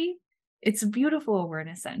certainty. It's a beautiful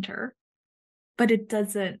awareness center, but it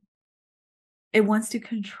wants to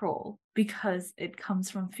control because it comes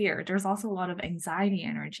from fear. There's also a lot of anxiety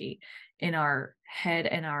energy in our head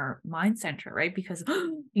and our mind center, right? Because,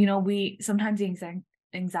 we sometimes the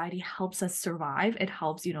anxiety helps us survive. It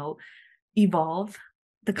helps, evolve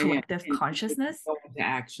the And, collective and consciousness. go into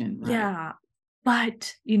action, right? Yeah.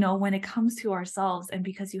 But, when it comes to ourselves, and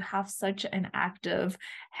because you have such an active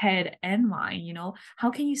head and mind,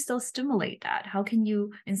 how can you still stimulate that? How can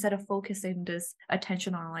you, instead of focusing this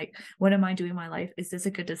attention on like, what am I doing in my life? Is this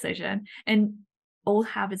a good decision? And old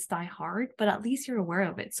habits die hard, but at least you're aware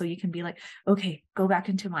of it. So you can be like, okay, go back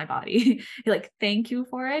into my body. Like, thank you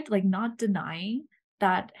for it. Like, not denying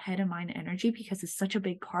that head and mind energy because it's such a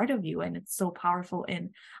big part of you and it's so powerful in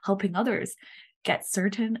helping others get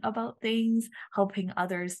certain about things, helping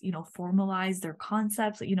others, formalize their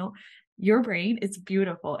concepts. Your brain is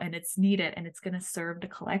beautiful and it's needed and it's going to serve the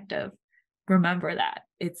collective. Remember that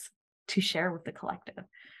it's to share with the collective.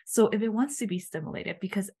 So if it wants to be stimulated,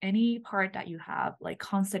 because any part that you have like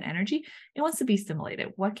constant energy, it wants to be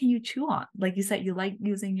stimulated. What can you chew on? Like you said, you like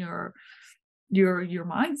using your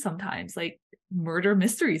mind sometimes, like murder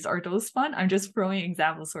mysteries. Are those fun? I'm just throwing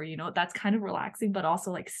examples where that's kind of relaxing but also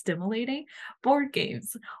like stimulating. Board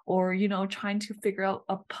games, or trying to figure out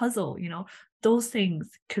a puzzle, those things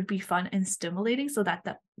could be fun and stimulating, so that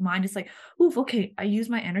the mind is like, ooh, okay, I use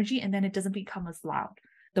my energy, and then it doesn't become as loud.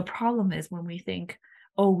 The problem is when we think,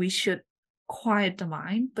 oh, we should quiet the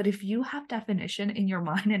mind, but if you have definition in your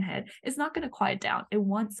mind and head, it's not going to quiet down. It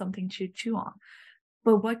wants something to chew on.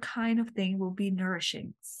 But what kind of thing will be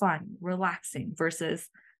nourishing, fun, relaxing versus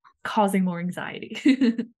causing more anxiety?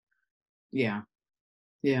 Yeah.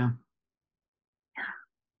 Yeah.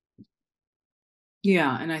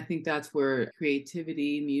 Yeah. And I think that's where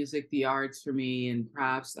creativity, music, the arts for me, and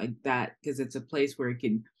crafts like that, because it's a place where it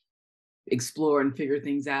can explore and figure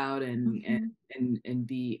things out and and Mhm. and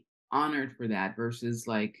be honored for that versus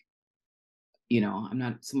like, I'm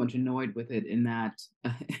not so much annoyed with it in that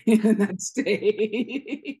in that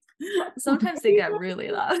state. Sometimes they get really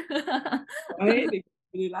loud. Right? It's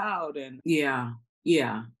really loud and yeah,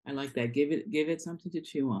 I like that. Give it something to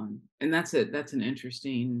chew on. And that's an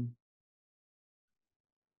interesting.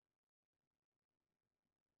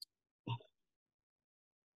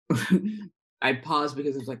 I paused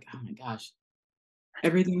because it's like, oh my gosh,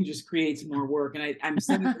 everything just creates more work. And I'm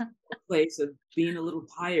sitting in a place of being a little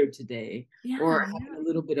tired today or Yeah, having yeah. a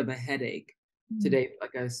little bit of a headache Mm. today,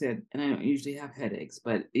 like I said, and I don't usually have headaches,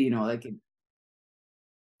 but like it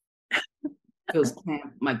feels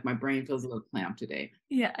clamped, like my brain feels a little clamped today.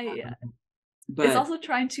 Yeah, yeah. It's But also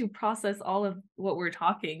trying to process all of what we're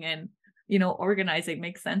talking and, organizing,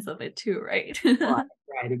 make sense of it too, right? right,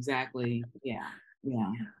 right, exactly. Yeah.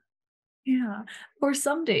 Yeah. Yeah. For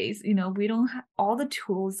some days, we don't have all the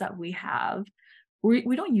tools that we have.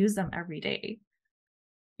 We don't use them every day.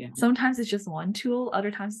 Yeah. Sometimes it's just one tool.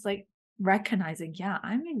 Other times it's like recognizing, yeah,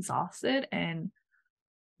 I'm exhausted and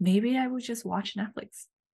maybe I would just watch Netflix.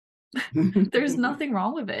 There's nothing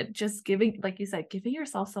wrong with it. Just giving, like you said, giving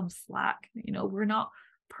yourself some slack. We're not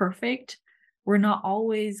perfect. We're not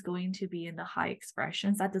always going to be in the high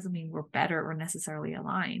expressions. That doesn't mean we're better or necessarily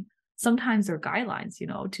aligned. Sometimes there are guidelines,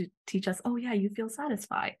 to teach us, oh, yeah, you feel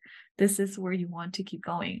satisfied. This is where you want to keep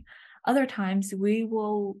going. Other times we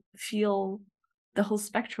will feel the whole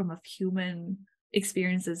spectrum of human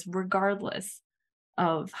experiences, regardless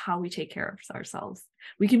of how we take care of ourselves.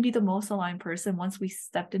 We can be the most aligned person once we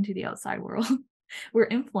stepped into the outside world. We're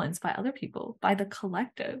influenced by other people, by the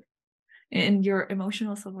collective. And your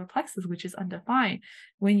emotional solar plexus, which is undefined,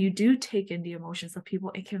 when you do take in the emotions of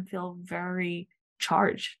people, it can feel very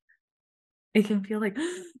charged. It can feel like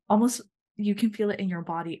almost you can feel it in your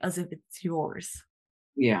body as if it's yours.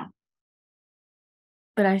 Yeah.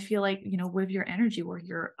 But I feel like, with your energy where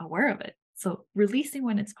you're aware of it. So releasing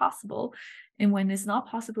when it's possible. And when it's not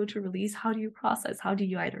possible to release, how do you process? How do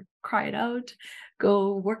you either cry it out,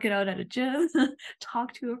 go work it out at a gym,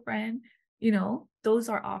 talk to a friend, those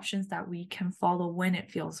are options that we can follow when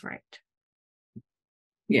it feels right.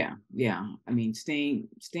 Yeah, yeah. I mean,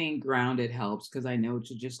 staying grounded helps because I know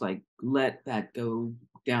to just like let that go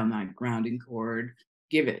down that grounding cord.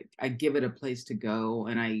 I give it a place to go,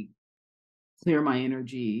 and I clear my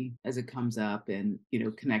energy as it comes up, and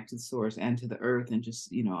connect to the source and to the earth, and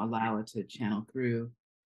just allow it to channel through.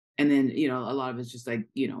 And then a lot of it's just like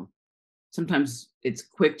sometimes it's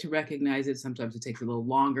quick to recognize it. Sometimes it takes a little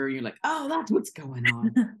longer. You're like, oh, that's what's going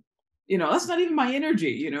on. That's not even my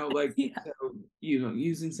energy, like, Yeah. so,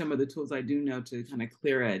 using some of the tools I do know to kind of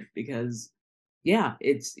clear it, because yeah,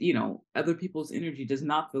 it's, other people's energy does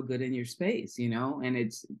not feel good in your space, and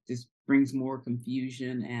it just brings more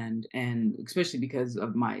confusion, and especially because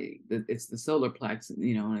of it's the solar plex,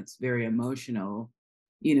 and it's very emotional,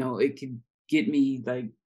 it could get me like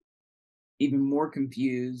even more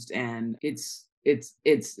confused, and it's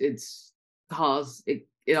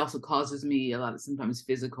it also causes me a lot of sometimes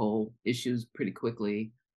physical issues pretty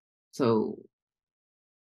quickly. So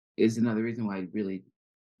is another reason why I really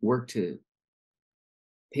work to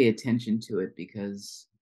pay attention to it, because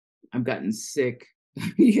I've gotten sick,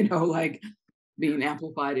 like being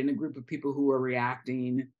amplified in a group of people who are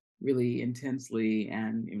reacting really intensely,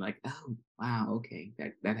 and you're like, oh wow, okay,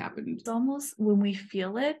 that happened. It's almost when we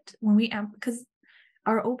feel it, when we because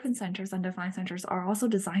our open centers and defined centers are also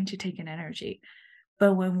designed to take in energy.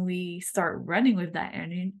 But when we start running with that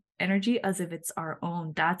energy as if it's our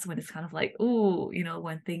own, that's when it's kind of like, ooh,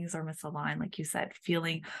 when things are misaligned, like you said,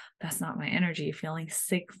 feeling that's not my energy, feeling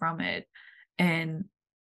sick from it. And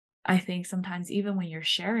I think sometimes even when you're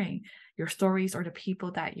sharing your stories or the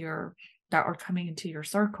people that are coming into your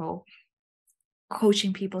circle,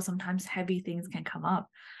 coaching people, sometimes heavy things can come up.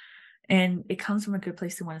 And it comes from a good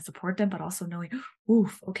place to want to support them, but also knowing,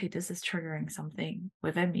 oof, okay, this is triggering something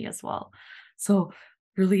within me as well. So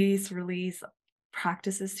release,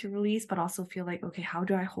 practices to release, but also feel like, okay, how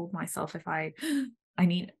do I hold myself if I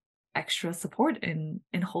need extra support in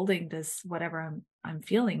holding this whatever I'm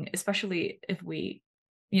feeling, especially if we,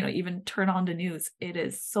 even turn on the news, it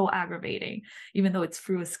is so aggravating. Even though it's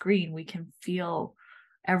through a screen, we can feel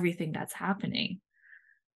everything that's happening.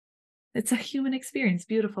 It's a human experience,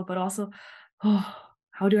 beautiful, but also, oh,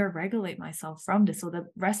 how do I regulate myself from this so the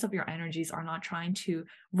rest of your energies are not trying to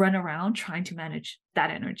run around trying to manage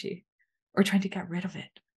that energy or trying to get rid of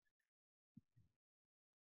it?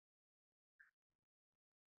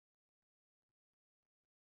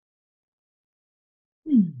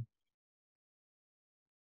 Hmm.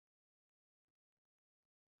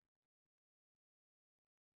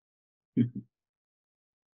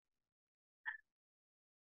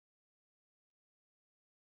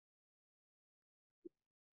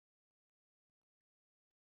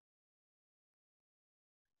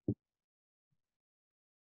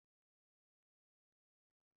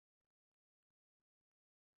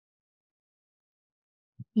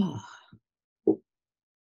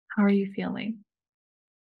 How are you feeling?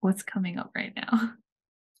 What's coming up right now?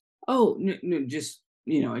 Oh, no, no, just,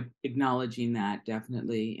 acknowledging that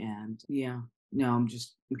definitely. And yeah, no, I'm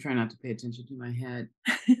trying not to pay attention to my head.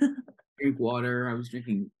 Drink water. I was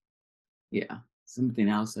drinking, yeah, something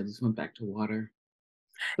else. I just went back to water.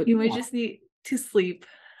 But You might yeah, just need to sleep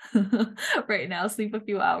right now, sleep a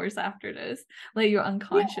few hours after this. Let your yeah,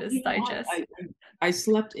 unconscious digest. I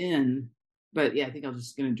slept in, but yeah, I think I'm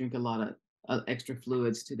just gonna drink a lot of extra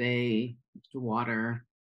fluids today, extra water,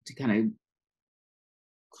 to kind of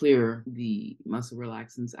clear the muscle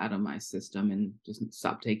relaxants out of my system and just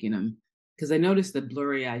stop taking them. Because I noticed the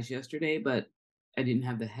blurry eyes yesterday, but I didn't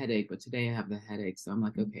have the headache. But today I have the headache, so I'm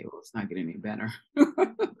like, okay, well, it's not getting any better.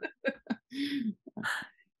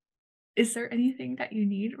 Is there anything that you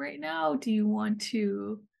need right now? Do you want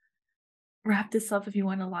to wrap this up if you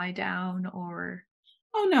want to lie down or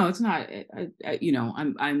Oh no, it's not.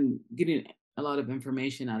 I'm getting a lot of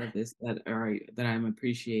information out of this that I'm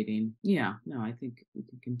appreciating. Yeah, no, I think we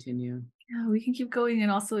can continue. yeah, we can keep going.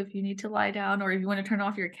 And also, if you need to lie down or if you want to turn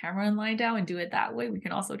off your camera and lie down and do it that way, we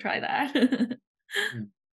can also try that. Yeah.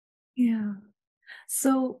 Yeah.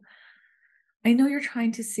 So I know you're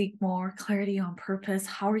trying to seek more clarity on purpose.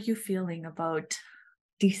 How are you feeling about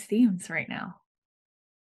these themes right now?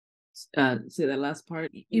 Say that last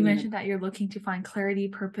part You again. mentioned that you're looking to find clarity,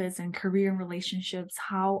 purpose, and career and relationships.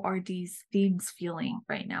 How are these themes feeling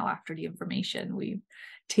right now after the information we've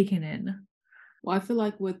taken in? Well, I feel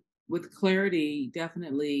like with clarity,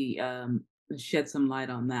 definitely shed some light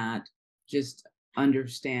on that. Just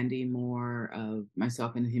understanding more of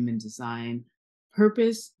myself and human design.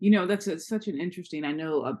 Purpose, that's such an interesting. I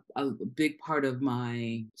know a big part of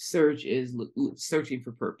my search is searching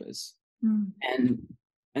for purpose, Mm, and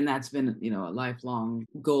And that's been, a lifelong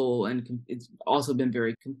goal. And it's also been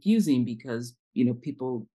very confusing because,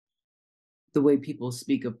 people, the way people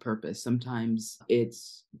speak of purpose, sometimes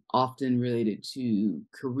it's often related to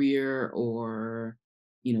career or,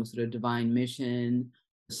 sort of divine mission.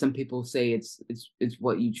 Some people say it's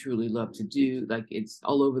what you truly love to do. Like it's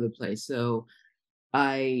all over the place. So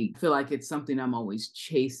I feel like it's something I'm always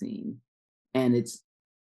chasing. And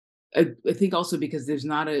I think also because it's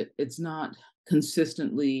not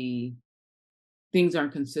consistently, things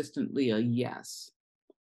aren't consistently a yes.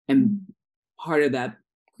 And Mm. part of that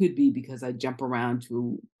could be because I jump around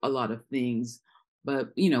to a lot of things.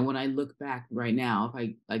 But, when I look back right now, if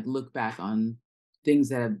I like look back on things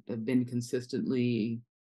that have been consistently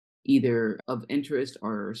either of interest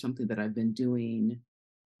or something that I've been doing,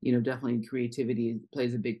 definitely creativity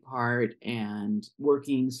plays a big part, and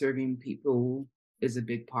serving people is a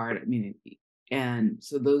big part. I mean, and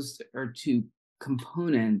so those are two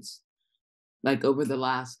components. Like over the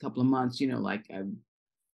last couple of months, like I've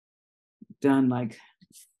done like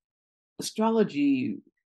astrology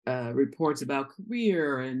reports about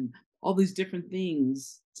career and all these different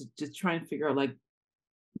things to try and figure out like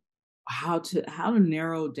how to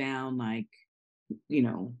narrow down like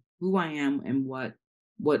who I am and what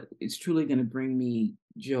is truly going to bring me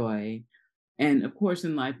joy. And of course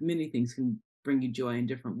in life many things can bring you joy in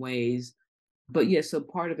different ways. But yeah, so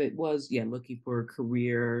part of it was looking for a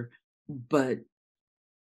career. But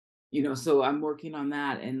so I'm working on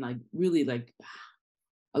that, and like really like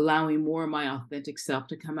allowing more of my authentic self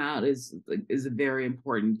to come out is a very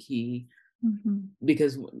important key. Mhm.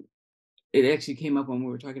 Because it actually came up when we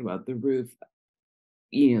were talking about the roof.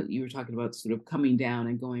 You were talking about sort of coming down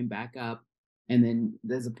and going back up, and then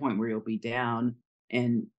there's a point where you'll be down.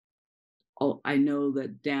 And I know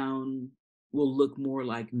that down will look more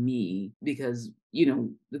like me, because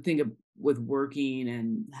the thing with working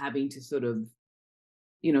and having to sort of,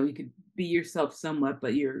 you could be yourself somewhat,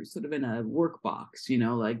 but you're sort of in a work box,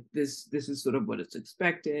 like this is sort of what it's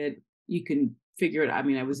expected. You can figure it. I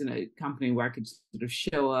mean, I was in a company where I could sort of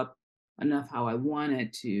show up enough how I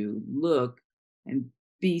wanted to look and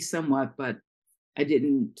be somewhat, but I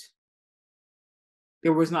didn't,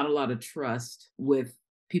 there was not a lot of trust with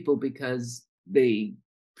people because they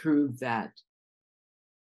proved that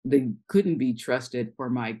they couldn't be trusted for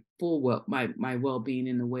my my well-being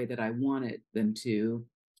in the way that I wanted them to.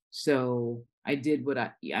 So I did what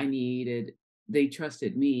I needed. They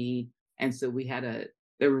trusted me, and so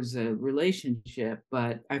there was a relationship,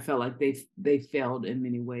 but I felt like they failed in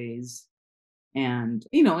many ways. And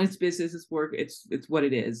it's business, it's work, it's what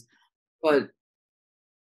it is. But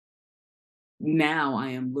now I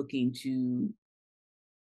am looking to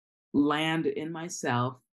land in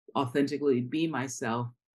myself, authentically be myself,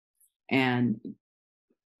 and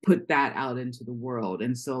put that out into the world.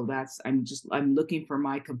 And so I'm looking for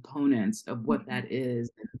my components of what Mhm. that is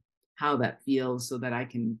and how that feels, so that I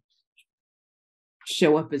can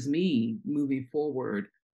show up as me moving forward.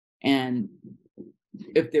 And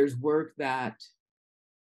if there's work that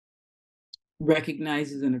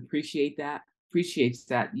recognizes and appreciates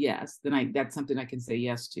that, yes, then that's something I can say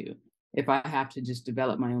yes to. If I have to just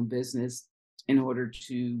develop my own business in order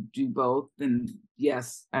to do both, then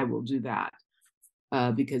yes, I will do that.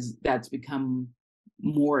 Because that's become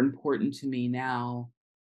more important to me now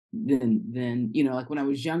than like when I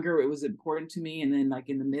was younger, it was important to me, and then like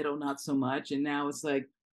in the middle, not so much, and now it's like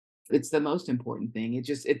it's the most important thing. It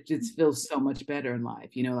just feels so much better in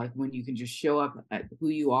life, like when you can just show up at who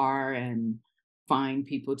you are and find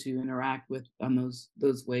people to interact with on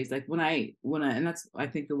those ways. Like when I and that's I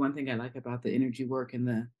think the one thing I like about the energy work and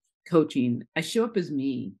the coaching, I show up as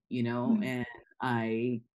me, Mm. and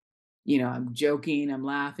I I'm joking, I'm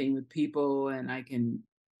laughing with people, and I can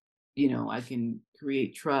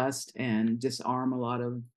create trust and disarm a lot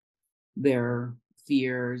of their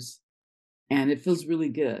fears, and it feels really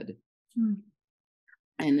good. Mm.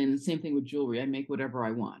 And then the same thing with jewelry. I make whatever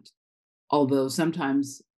I want. Although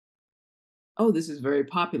sometimes, oh, this is very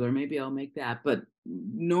popular, maybe I'll make that. But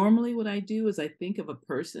normally what I do is I think of a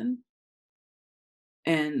person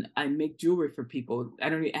and I make jewelry for people. I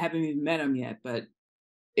haven't even met them yet, but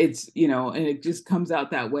and it just comes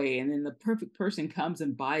out that way. And then the perfect person comes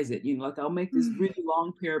and buys it. Like I'll make this Mm. really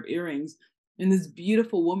long pair of earrings, and this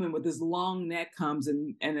beautiful woman with this long neck comes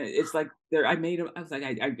and it's like there I made them. I was like,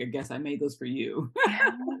 I guess I made those for you.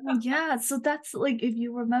 Yeah, yeah. So that's like if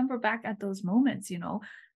you remember back at those moments,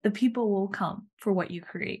 the people will come for what you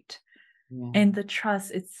create. Yeah. And the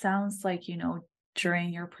trust, it sounds like,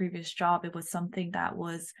 during your previous job, it was something that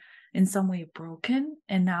was in some way broken,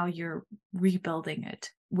 and now you're rebuilding it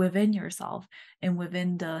within yourself and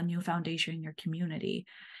within the new foundation in your community.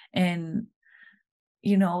 And,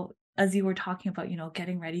 as you were talking about,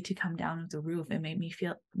 getting ready to come down with the roof,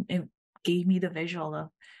 it gave me the visual of,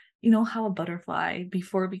 how a butterfly,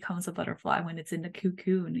 before it becomes a butterfly, when it's in the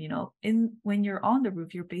cocoon, when you're on the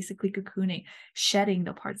roof, you're basically cocooning, shedding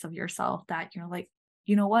the parts of yourself that you're like,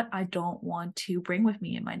 you know what, I don't want to bring with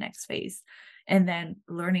me in my next phase. And then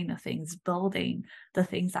learning the things, building the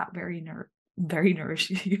things that very nourish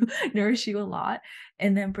you, nourish you a lot,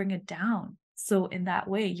 and then bring it down. So in that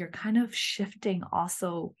way, you're kind of shifting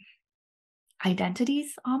also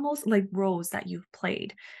identities, almost like roles that you've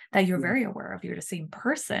played that you're very aware of. You're the same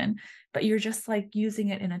person, but you're just like using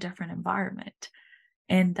it in a different environment.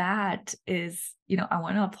 And that is, I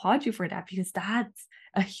want to applaud you for that, because that's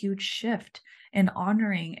a huge shift in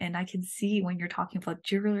honoring. And I can see when you're talking about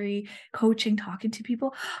jewelry, coaching, talking to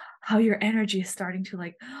people, how your energy is starting to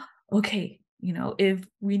like, okay, if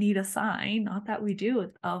we need a sign, not that we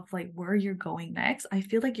do, of like where you're going next, I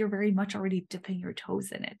feel like you're very much already dipping your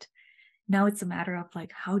toes in it. Now it's a matter of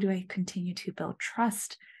like, how do I continue to build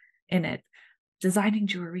trust in it? Designing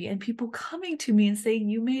jewelry and people coming to me and saying,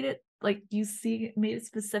 you made it, like made it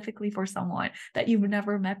specifically for someone that you've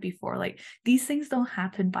never met before. Like, these things don't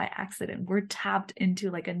happen by accident. We're tapped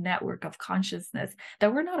into like a network of consciousness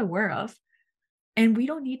that we're not aware of. And we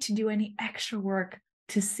don't need to do any extra work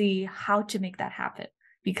to see how to make that happen.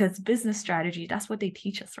 Because business strategy, that's what they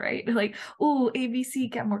teach us, right? Like, oh,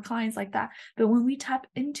 ABC, get more clients, like that. But when we tap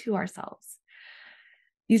into ourselves,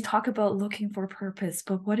 you talk about looking for purpose,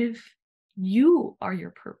 but what if you are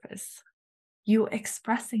your purpose? You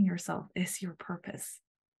expressing yourself is your purpose.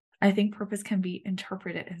 I think purpose can be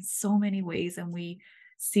interpreted in so many ways, and we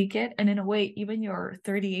seek it. And in a way, even your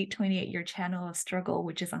 3828, your channel of struggle,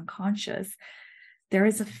 which is unconscious, there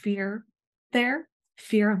is a fear there,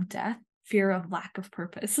 fear of death, fear of lack of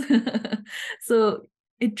purpose. So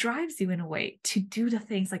it drives you in a way to do the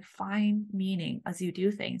things, like find meaning as you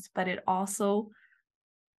do things, but it also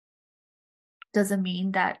doesn't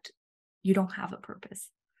mean that you don't have a purpose.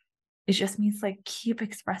 It just means like keep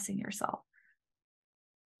expressing yourself.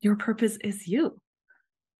 Your purpose is you.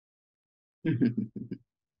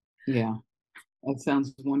 Yeah, that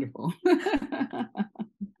sounds wonderful.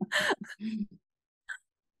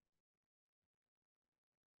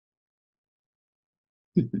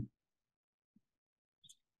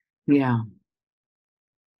 Yeah.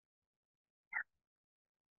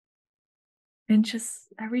 And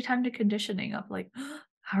just every time the conditioning of like,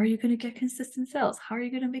 how are you going to get consistent sales? How are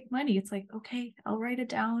you going to make money? It's like, okay, I'll write it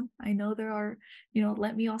down. I know there are,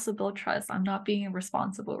 let me also build trust. I'm not being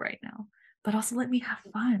irresponsible right now, but also let me have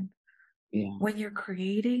fun. Yeah. When you're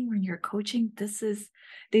creating, when you're coaching,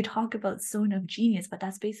 they talk about zone of genius, but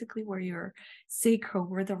that's basically where your sacral,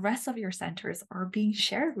 where the rest of your centers are being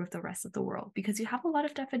shared with the rest of the world, because you have a lot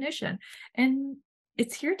of definition and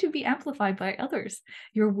it's here to be amplified by others.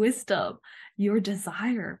 Your wisdom, your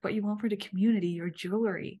desire, what you want for the community, your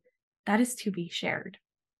jewelry, that is to be shared.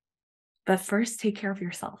 But first, take care of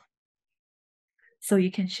yourself so you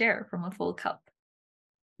can share from a full cup.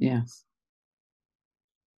 Yes.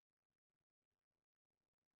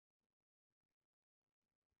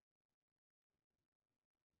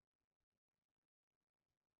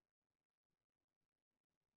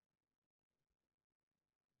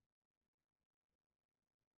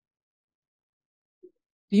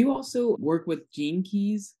 Do you also work with gene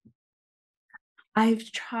keys? I've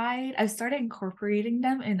started incorporating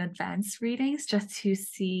them in advanced readings just to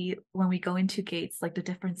see when we go into gates, like the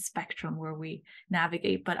different spectrum where we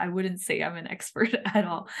navigate. But I wouldn't say I'm an expert at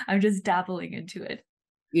all. I'm just dabbling into it.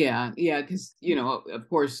 Yeah, yeah, because of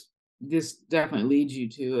course, this definitely leads you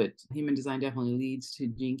to it. Human design definitely leads to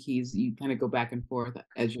gene keys. You kind of go back and forth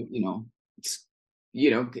as it's,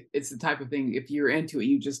 it's the type of thing. If you're into it,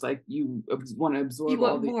 you just like want to You absorb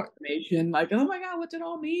all want the more? information. Like, oh my God, what's it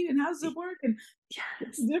all mean, and how does it work, and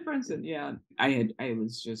what's Yes. the difference? And yeah, I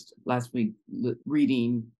was just last week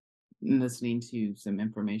reading and listening to some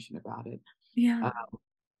information about it. Yeah.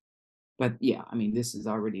 But yeah, I mean, this is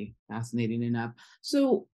already fascinating enough.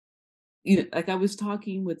 So, like I was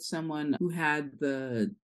talking with someone who had I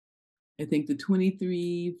think the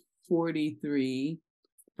 2343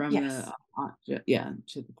 from Yes. the,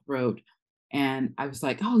 to the throat. And I was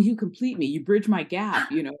like, oh, you complete me, you bridge my gap,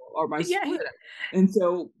 or my Yeah. split. And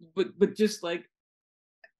so, but just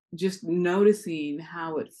noticing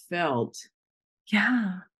how it felt,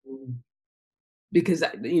 Yeah. because,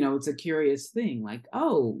 it's a curious thing, like,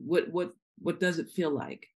 oh, what does it feel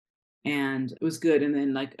like? And it was good. And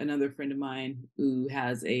then like another friend of mine who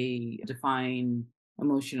has a defined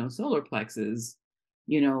emotional solar plexus,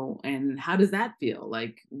 and how does that feel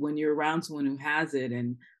like when you're around someone who has it?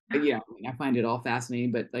 And yeah, I mean, I find it all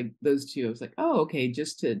fascinating, but like those two, I was like, oh, okay,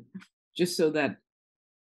 just so that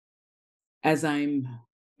as I'm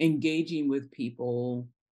engaging with people,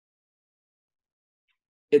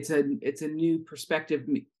 it's a new perspective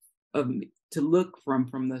to look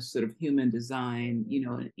from the sort of human design,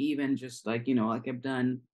 and even just like, like I've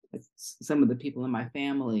done with some of the people in my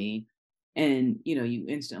family, and you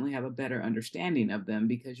instantly have a better understanding of them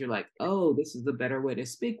because you're like, oh, this is a better way to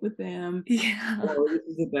speak with them, Yeah. or this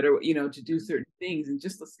is a better, to do certain things, and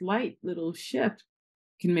just a slight little shift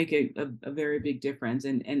can make a very big difference.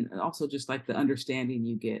 And also just like the understanding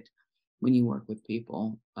you get when you work with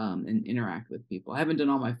people, and interact with people. I haven't done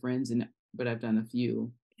all my friends, but I've done a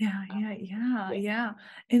few. Yeah, Uh, yeah, yeah, yeah. yeah.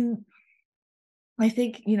 And I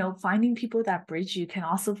think, finding people that bridge you can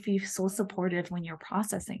also be so supportive when you're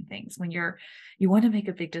processing things, when you want to make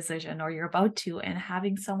a big decision or you're about to, and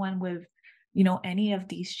having someone with, any of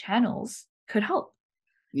these channels could help.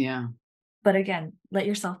 Yeah. But again, let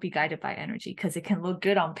yourself be guided by energy because it can look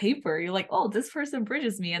good on paper. You're like, oh, this person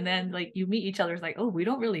bridges me. And then like you meet each other, it's like, oh, we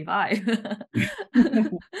don't really vibe.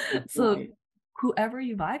 That's So right. whoever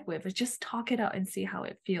you vibe with, is just talk it out and see how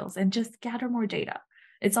it feels and just gather more data.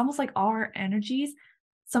 It's almost like our energies,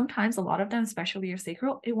 sometimes a lot of them, especially your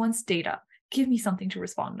sacral, it wants data. Give me something to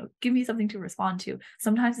respond to. Give me something to respond to.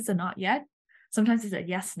 Sometimes it's a not yet. Sometimes it's a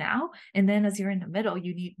yes now. And then as you're in the middle,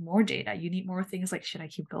 you need more data. You need more things like, should I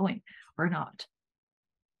keep going or not?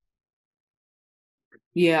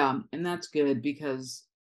 Yeah, and that's good because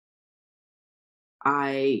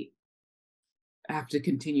I have to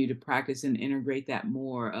continue to practice and integrate that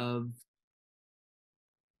more of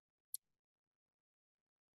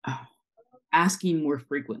uh, asking more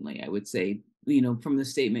frequently, I would say, from the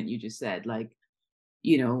statement you just said, like,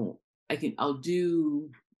 you know, I'll do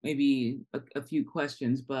maybe a few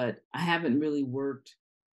questions, but I haven't really worked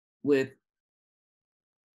with,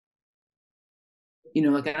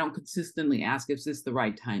 like I don't consistently ask if this the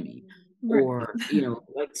right timing, Right. or,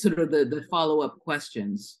 like sort of the follow-up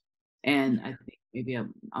questions. And I think maybe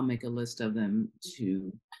I'll make a list of them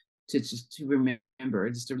to just to remember,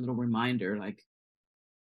 just a little reminder, like,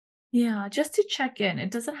 Yeah, just to check in. It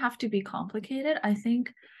doesn't have to be complicated. I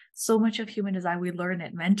think so much of human design, we learn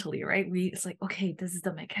it mentally, right? It's like, okay, this is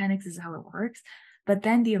the mechanics, this is how it works. But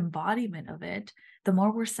then the embodiment of it, the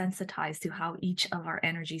more we're sensitized to how each of our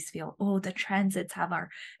energies feel. Oh, the transits have our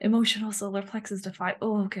emotional solar plexus defined.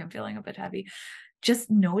 Oh, okay, I'm feeling a bit heavy.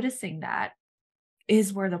 Just noticing that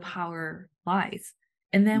is where the power lies.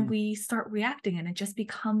 And then yeah, we start reacting, and it just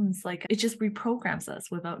becomes like it just reprograms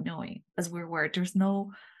us without knowing as we're where there's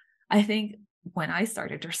no, I think when I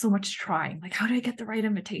started, there's so much trying. Like, how do I get the right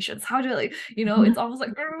invitations? How do I, it's almost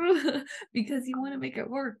like because you want to make it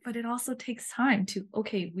work, but it also takes time to,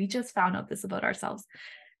 okay, we just found out this about ourselves.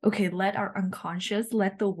 Okay, let our unconscious,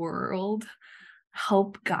 let the world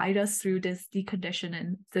help guide us through this decondition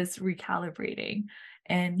and this recalibrating.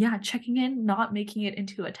 And yeah, checking in, not making it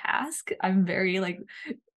into a task. I'm very like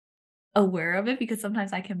aware of it because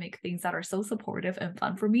sometimes I can make things that are so supportive and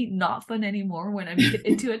fun for me not fun anymore when I make it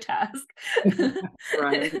into a task.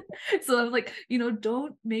 right. So I'm like,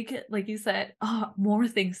 don't make it like you said, oh, more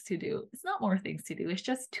things to do. It's not more things to do. It's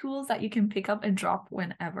just tools that you can pick up and drop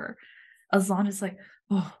whenever. As long as like,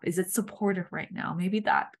 oh, is it supportive right now? Maybe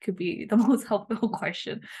that could be the most helpful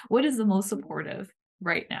question. What is the most supportive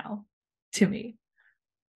right now to me?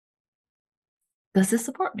 Does this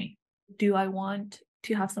support me? Do I want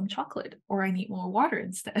to have some chocolate or I need more water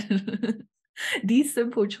instead? These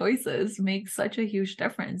simple choices make such a huge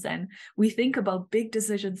difference. And we think about big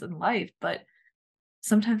decisions in life, but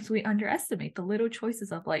sometimes we underestimate the little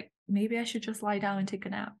choices of like, maybe I should just lie down and take a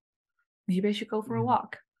nap. Maybe I should go for a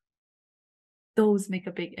walk. Those make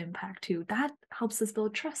a big impact too. That helps us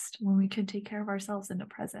build trust when we can take care of ourselves in the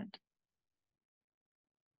present.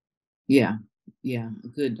 Yeah. Yeah.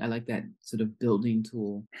 Good. I like that sort of building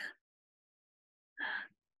tool.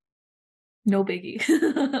 No biggie.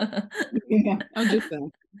 Yeah. I'll just say.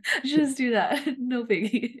 Just do that. No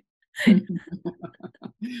biggie.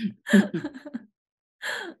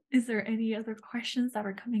 Is there any other questions that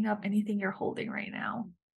are coming up? Anything you're holding right now?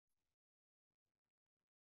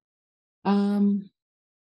 um,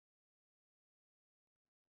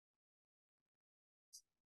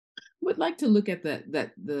 would like to look at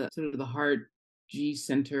the sort of the heart G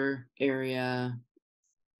center area.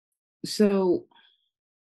 So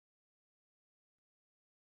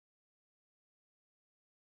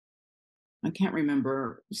I can't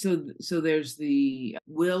remember. So there's the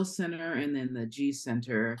will center and then the G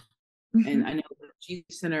center. And Mhm. I know the G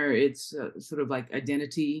center, it's sort of like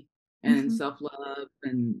identity. and self-love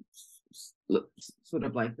and sort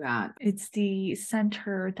of like that. It's the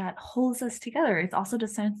center that holds us together. It's also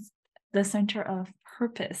the center of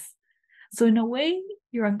purpose. So in a way,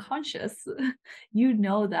 you're unconscious. You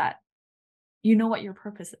know that, you know what your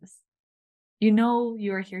purpose is. You know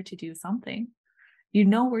you are here to do something. You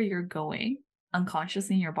know where you're going.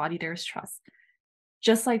 Unconsciously in your body, there's trust.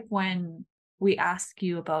 Just like when we ask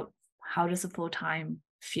you about how does a flow time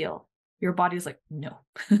feel, your body's like, no.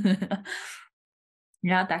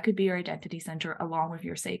 Yeah, that could be your identity center along with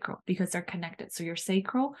your sacral because they're connected. So your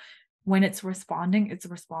sacral, when it's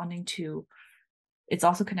responding to, it's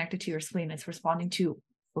also connected to your spleen. It's responding to,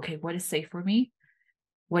 okay, what is safe for me?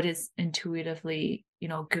 What is intuitively,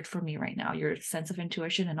 good for me right now? Your sense of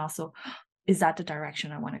intuition, and also, is that the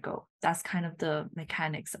direction I want to go? That's kind of the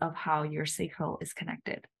mechanics of how your sacral is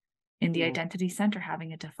connected. In the identity center, having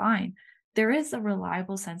it defined, there is a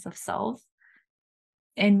reliable sense of self.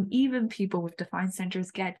 And even people with defined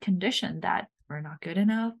centers get conditioned that we're not good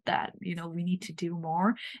enough, that, we need to do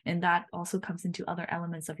more. And that also comes into other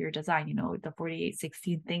elements of your design, the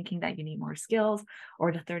 48-16 thinking that you need more skills,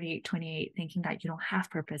 or the 38-28 thinking that you don't have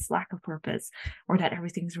purpose, lack of purpose, or that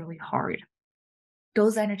everything's really hard.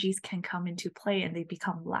 Those energies can come into play and they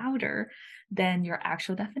become louder than your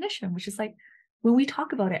actual definition, which is like, when we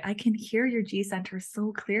talk about it, I can hear your G center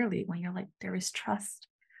so clearly when you're like, there is trust.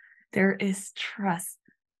 There is trust.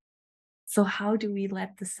 So how do we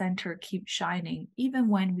let the center keep shining, even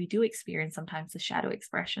when we do experience sometimes the shadow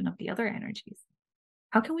expression of the other energies?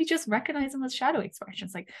 How can we just recognize them as shadow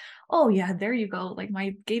expressions? Like, oh yeah, there you go. Like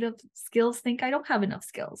my gate of skills think I don't have enough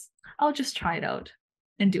skills. I'll just try it out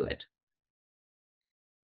and do it.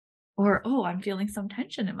 Or, oh, I'm feeling some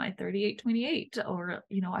tension in my 38-28. Or,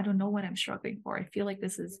 I don't know what I'm struggling for. I feel like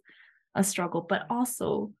this is a struggle, but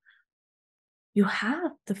also you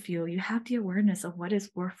have the feel, you have the awareness of what is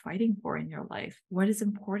worth fighting for in your life, what is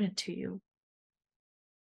important to you.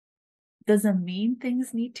 Doesn't mean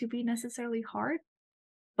things need to be necessarily hard,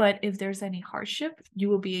 but if there's any hardship, you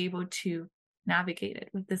will be able to navigate it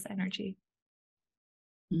with this energy.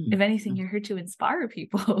 If anything, you're here to inspire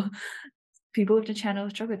people. People with the channel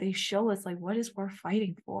of struggle, they show us like what is worth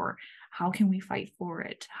fighting for. How can we fight for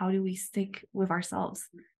it? How do we stick with ourselves?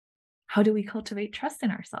 How do we cultivate trust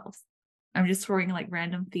in ourselves? I'm just throwing like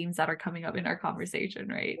random themes that are coming up in our conversation,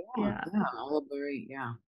 right? Yeah. All very,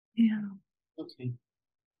 yeah. Yeah. Okay.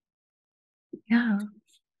 Yeah.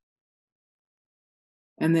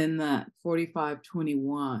 And then that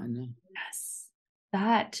 45-21. Yes.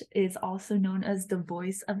 That is also known as the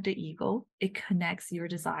voice of the ego. It connects your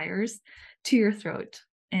desires to your throat.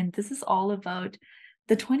 And this is all about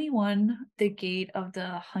the 21, the gate of the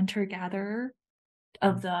hunter-gatherer,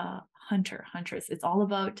 of the huntress. It's all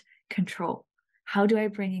about control. How do I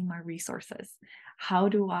bring in my resources? How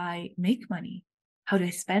do I make money? How do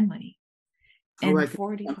I spend money? And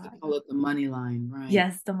 45. Call it the money line, right?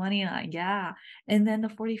 Yes, the money line. Yeah. And then the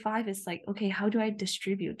 45 is like, okay, how do I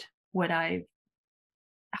distribute what I've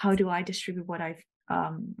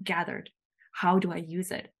gathered? How do I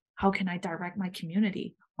use it? How can I direct my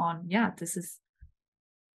community on, this is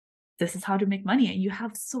how to make money. And you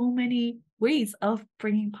have so many ways of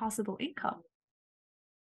bringing possible income.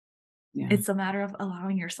 Yeah. It's a matter of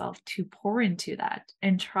allowing yourself to pour into that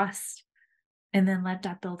and trust, and then let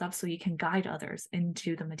that build up so you can guide others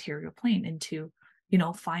into the material plane, into,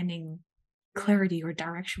 finding clarity or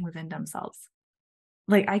direction within themselves.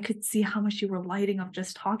 Like, I could see how much you were lighting up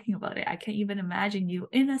just talking about it. I can't even imagine you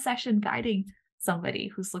in a session guiding somebody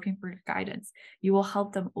who's looking for your guidance. You will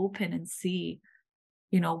help them open and see,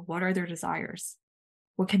 what are their desires?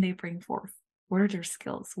 What can they bring forth? What are their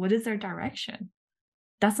skills? What is their direction?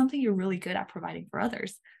 That's something you're really good at providing for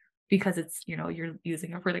others, because it's, you're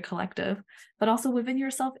using it for the collective, but also within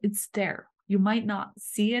yourself, it's there. You might not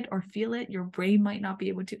see it or feel it. Your brain might not be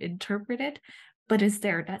able to interpret it, but it's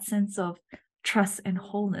there. That sense of trust and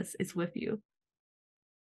wholeness is with you.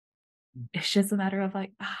 It's just a matter of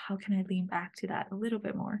like, how can I lean back to that a little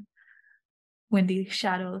bit more? When the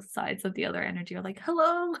shadow sides of the other energy are like,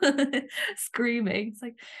 hello, screaming. It's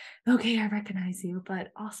like, okay, I recognize you,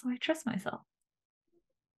 but also I trust myself.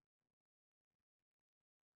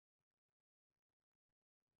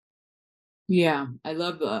 Yeah, I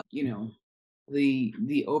love the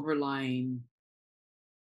overlying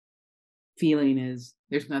feeling is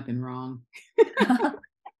there's nothing wrong.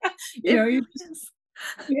 You're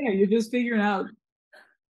just figuring out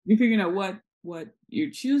what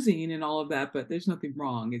you're choosing and all of that, but there's nothing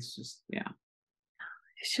wrong. It's just,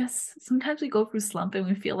 it's just sometimes we go through slump and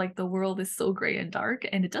we feel like the world is so gray and dark,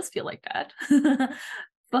 and it does feel like that.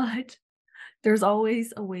 But There's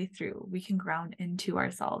always a way through. We can ground into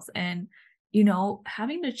ourselves. And,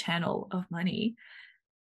 having the channel of money,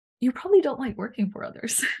 you probably don't like working for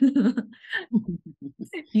others.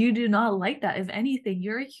 You do not like that. If anything,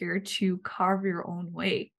 you're here to carve your own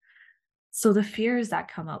way. So the fears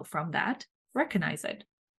that come out from that, recognize it.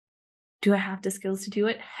 Do I have the skills to do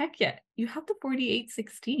it? Heck yeah. You have the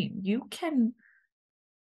 4816. You can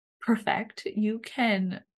perfect, you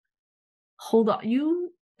can hold on.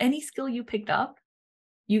 Any skill you picked up,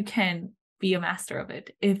 you can be a master of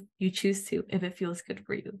it if you choose to, if it feels good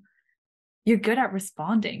for you. You're good at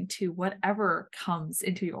responding to whatever comes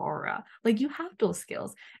into your aura. Like, you have those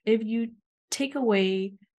skills. If you take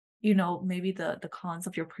away, maybe the cons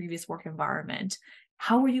of your previous work environment,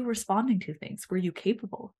 how were you responding to things? Were you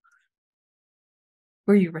capable?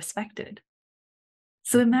 Were you respected?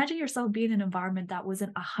 So imagine yourself being in an environment that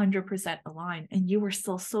wasn't 100% aligned and you were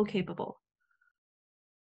still so capable.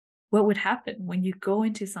 What would happen when you go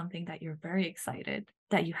into something that you're very excited,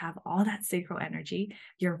 that you have all that sacral energy,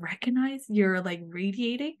 you're recognized, you're like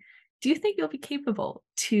radiating? Do you think you'll be capable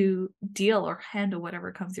to deal or handle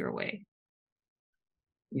whatever comes your way?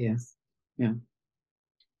 Yes. Yeah.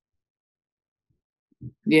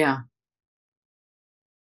 Yeah.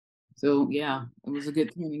 So yeah, it was a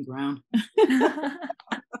good training ground.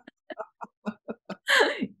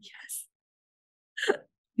 Yes.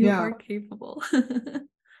 You Yeah. are capable.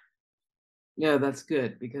 Yeah, that's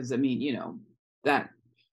good because I mean, that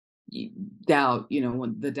doubt,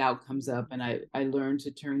 when the doubt comes up, and I learned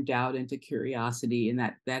to turn doubt into curiosity, and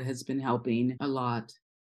that has been helping a lot.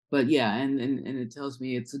 But yeah, and it tells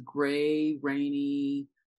me it's a gray, rainy,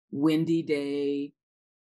 windy day,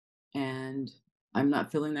 and I'm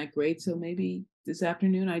not feeling that great. So maybe this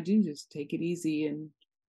afternoon I do just take it easy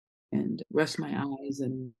and rest my eyes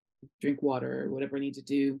and drink water or whatever I need to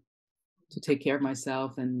do to take care of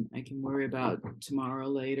myself, and I can worry about tomorrow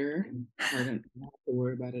later. Or I don't have to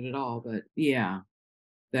worry about it at all. But yeah,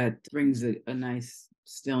 that brings a nice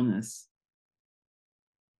stillness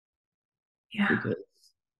Yeah. because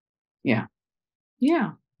yeah.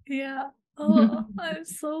 Yeah. Yeah. Oh, I'm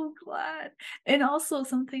so glad. And also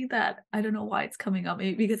something that I don't know why it's coming up,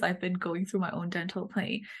 maybe because I've been going through my own dental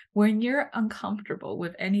pain. When you're uncomfortable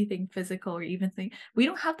with anything physical or even we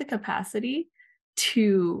don't have the capacity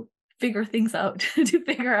to figure things out, to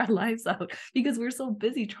figure our lives out, because we're so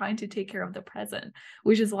busy trying to take care of the present,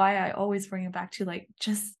 which is why I always bring it back to like,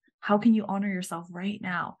 just how can you honor yourself right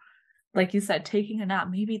now? Like you said, taking a nap,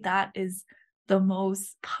 maybe that is the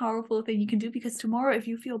most powerful thing you can do, because tomorrow, if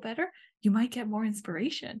you feel better, you might get more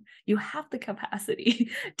inspiration. You have the capacity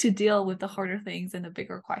to deal with the harder things and the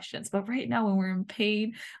bigger questions. But right now, when we're in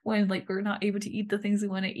pain, when like we're not able to eat the things we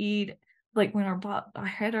want to eat, like when our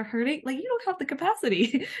head are hurting, like you don't have the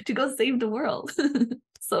capacity to go save the world.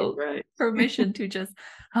 So Right. permission to just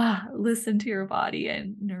listen to your body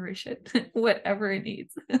and nourish it, whatever it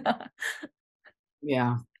needs.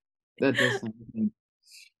 Yeah, that does something.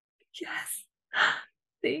 Yes.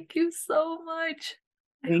 Thank you so much.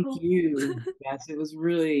 I Thank hope. you. Yes, it was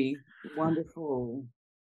really wonderful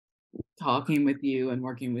talking with you and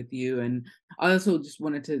working with you. And I also just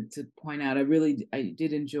wanted to point out, I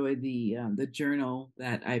did enjoy the journal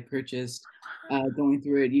that I purchased. Going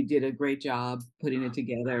through it, you did a great job putting it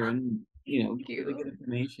together, and Thank really good you.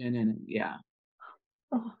 information. And yeah,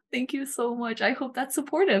 Oh, thank you so much. I hope that's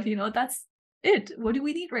supportive. That's it. What do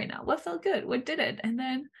we need right now? What felt good? What did it? And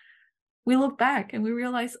then we look back and we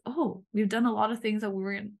realize, oh, we've done a lot of things that we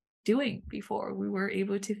weren't doing before. We were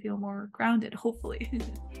able to feel more grounded, hopefully.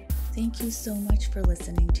 Thank you so much for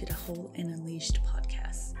listening to the Whole and Unleashed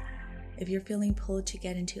podcast. If you're feeling pulled to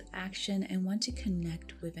get into action and want to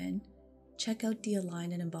connect within, check out the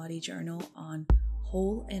Aligned and Embodied journal on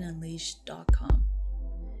wholeandunleashed.com.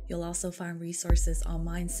 You'll also find resources on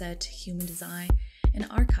mindset, human design, and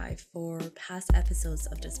archive for past episodes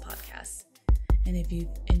of this podcast. And if you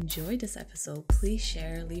enjoyed this episode, please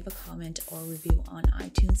share, leave a comment or review on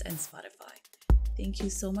iTunes and Spotify. Thank you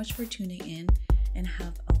so much for tuning in, and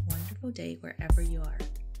have a wonderful day wherever you are.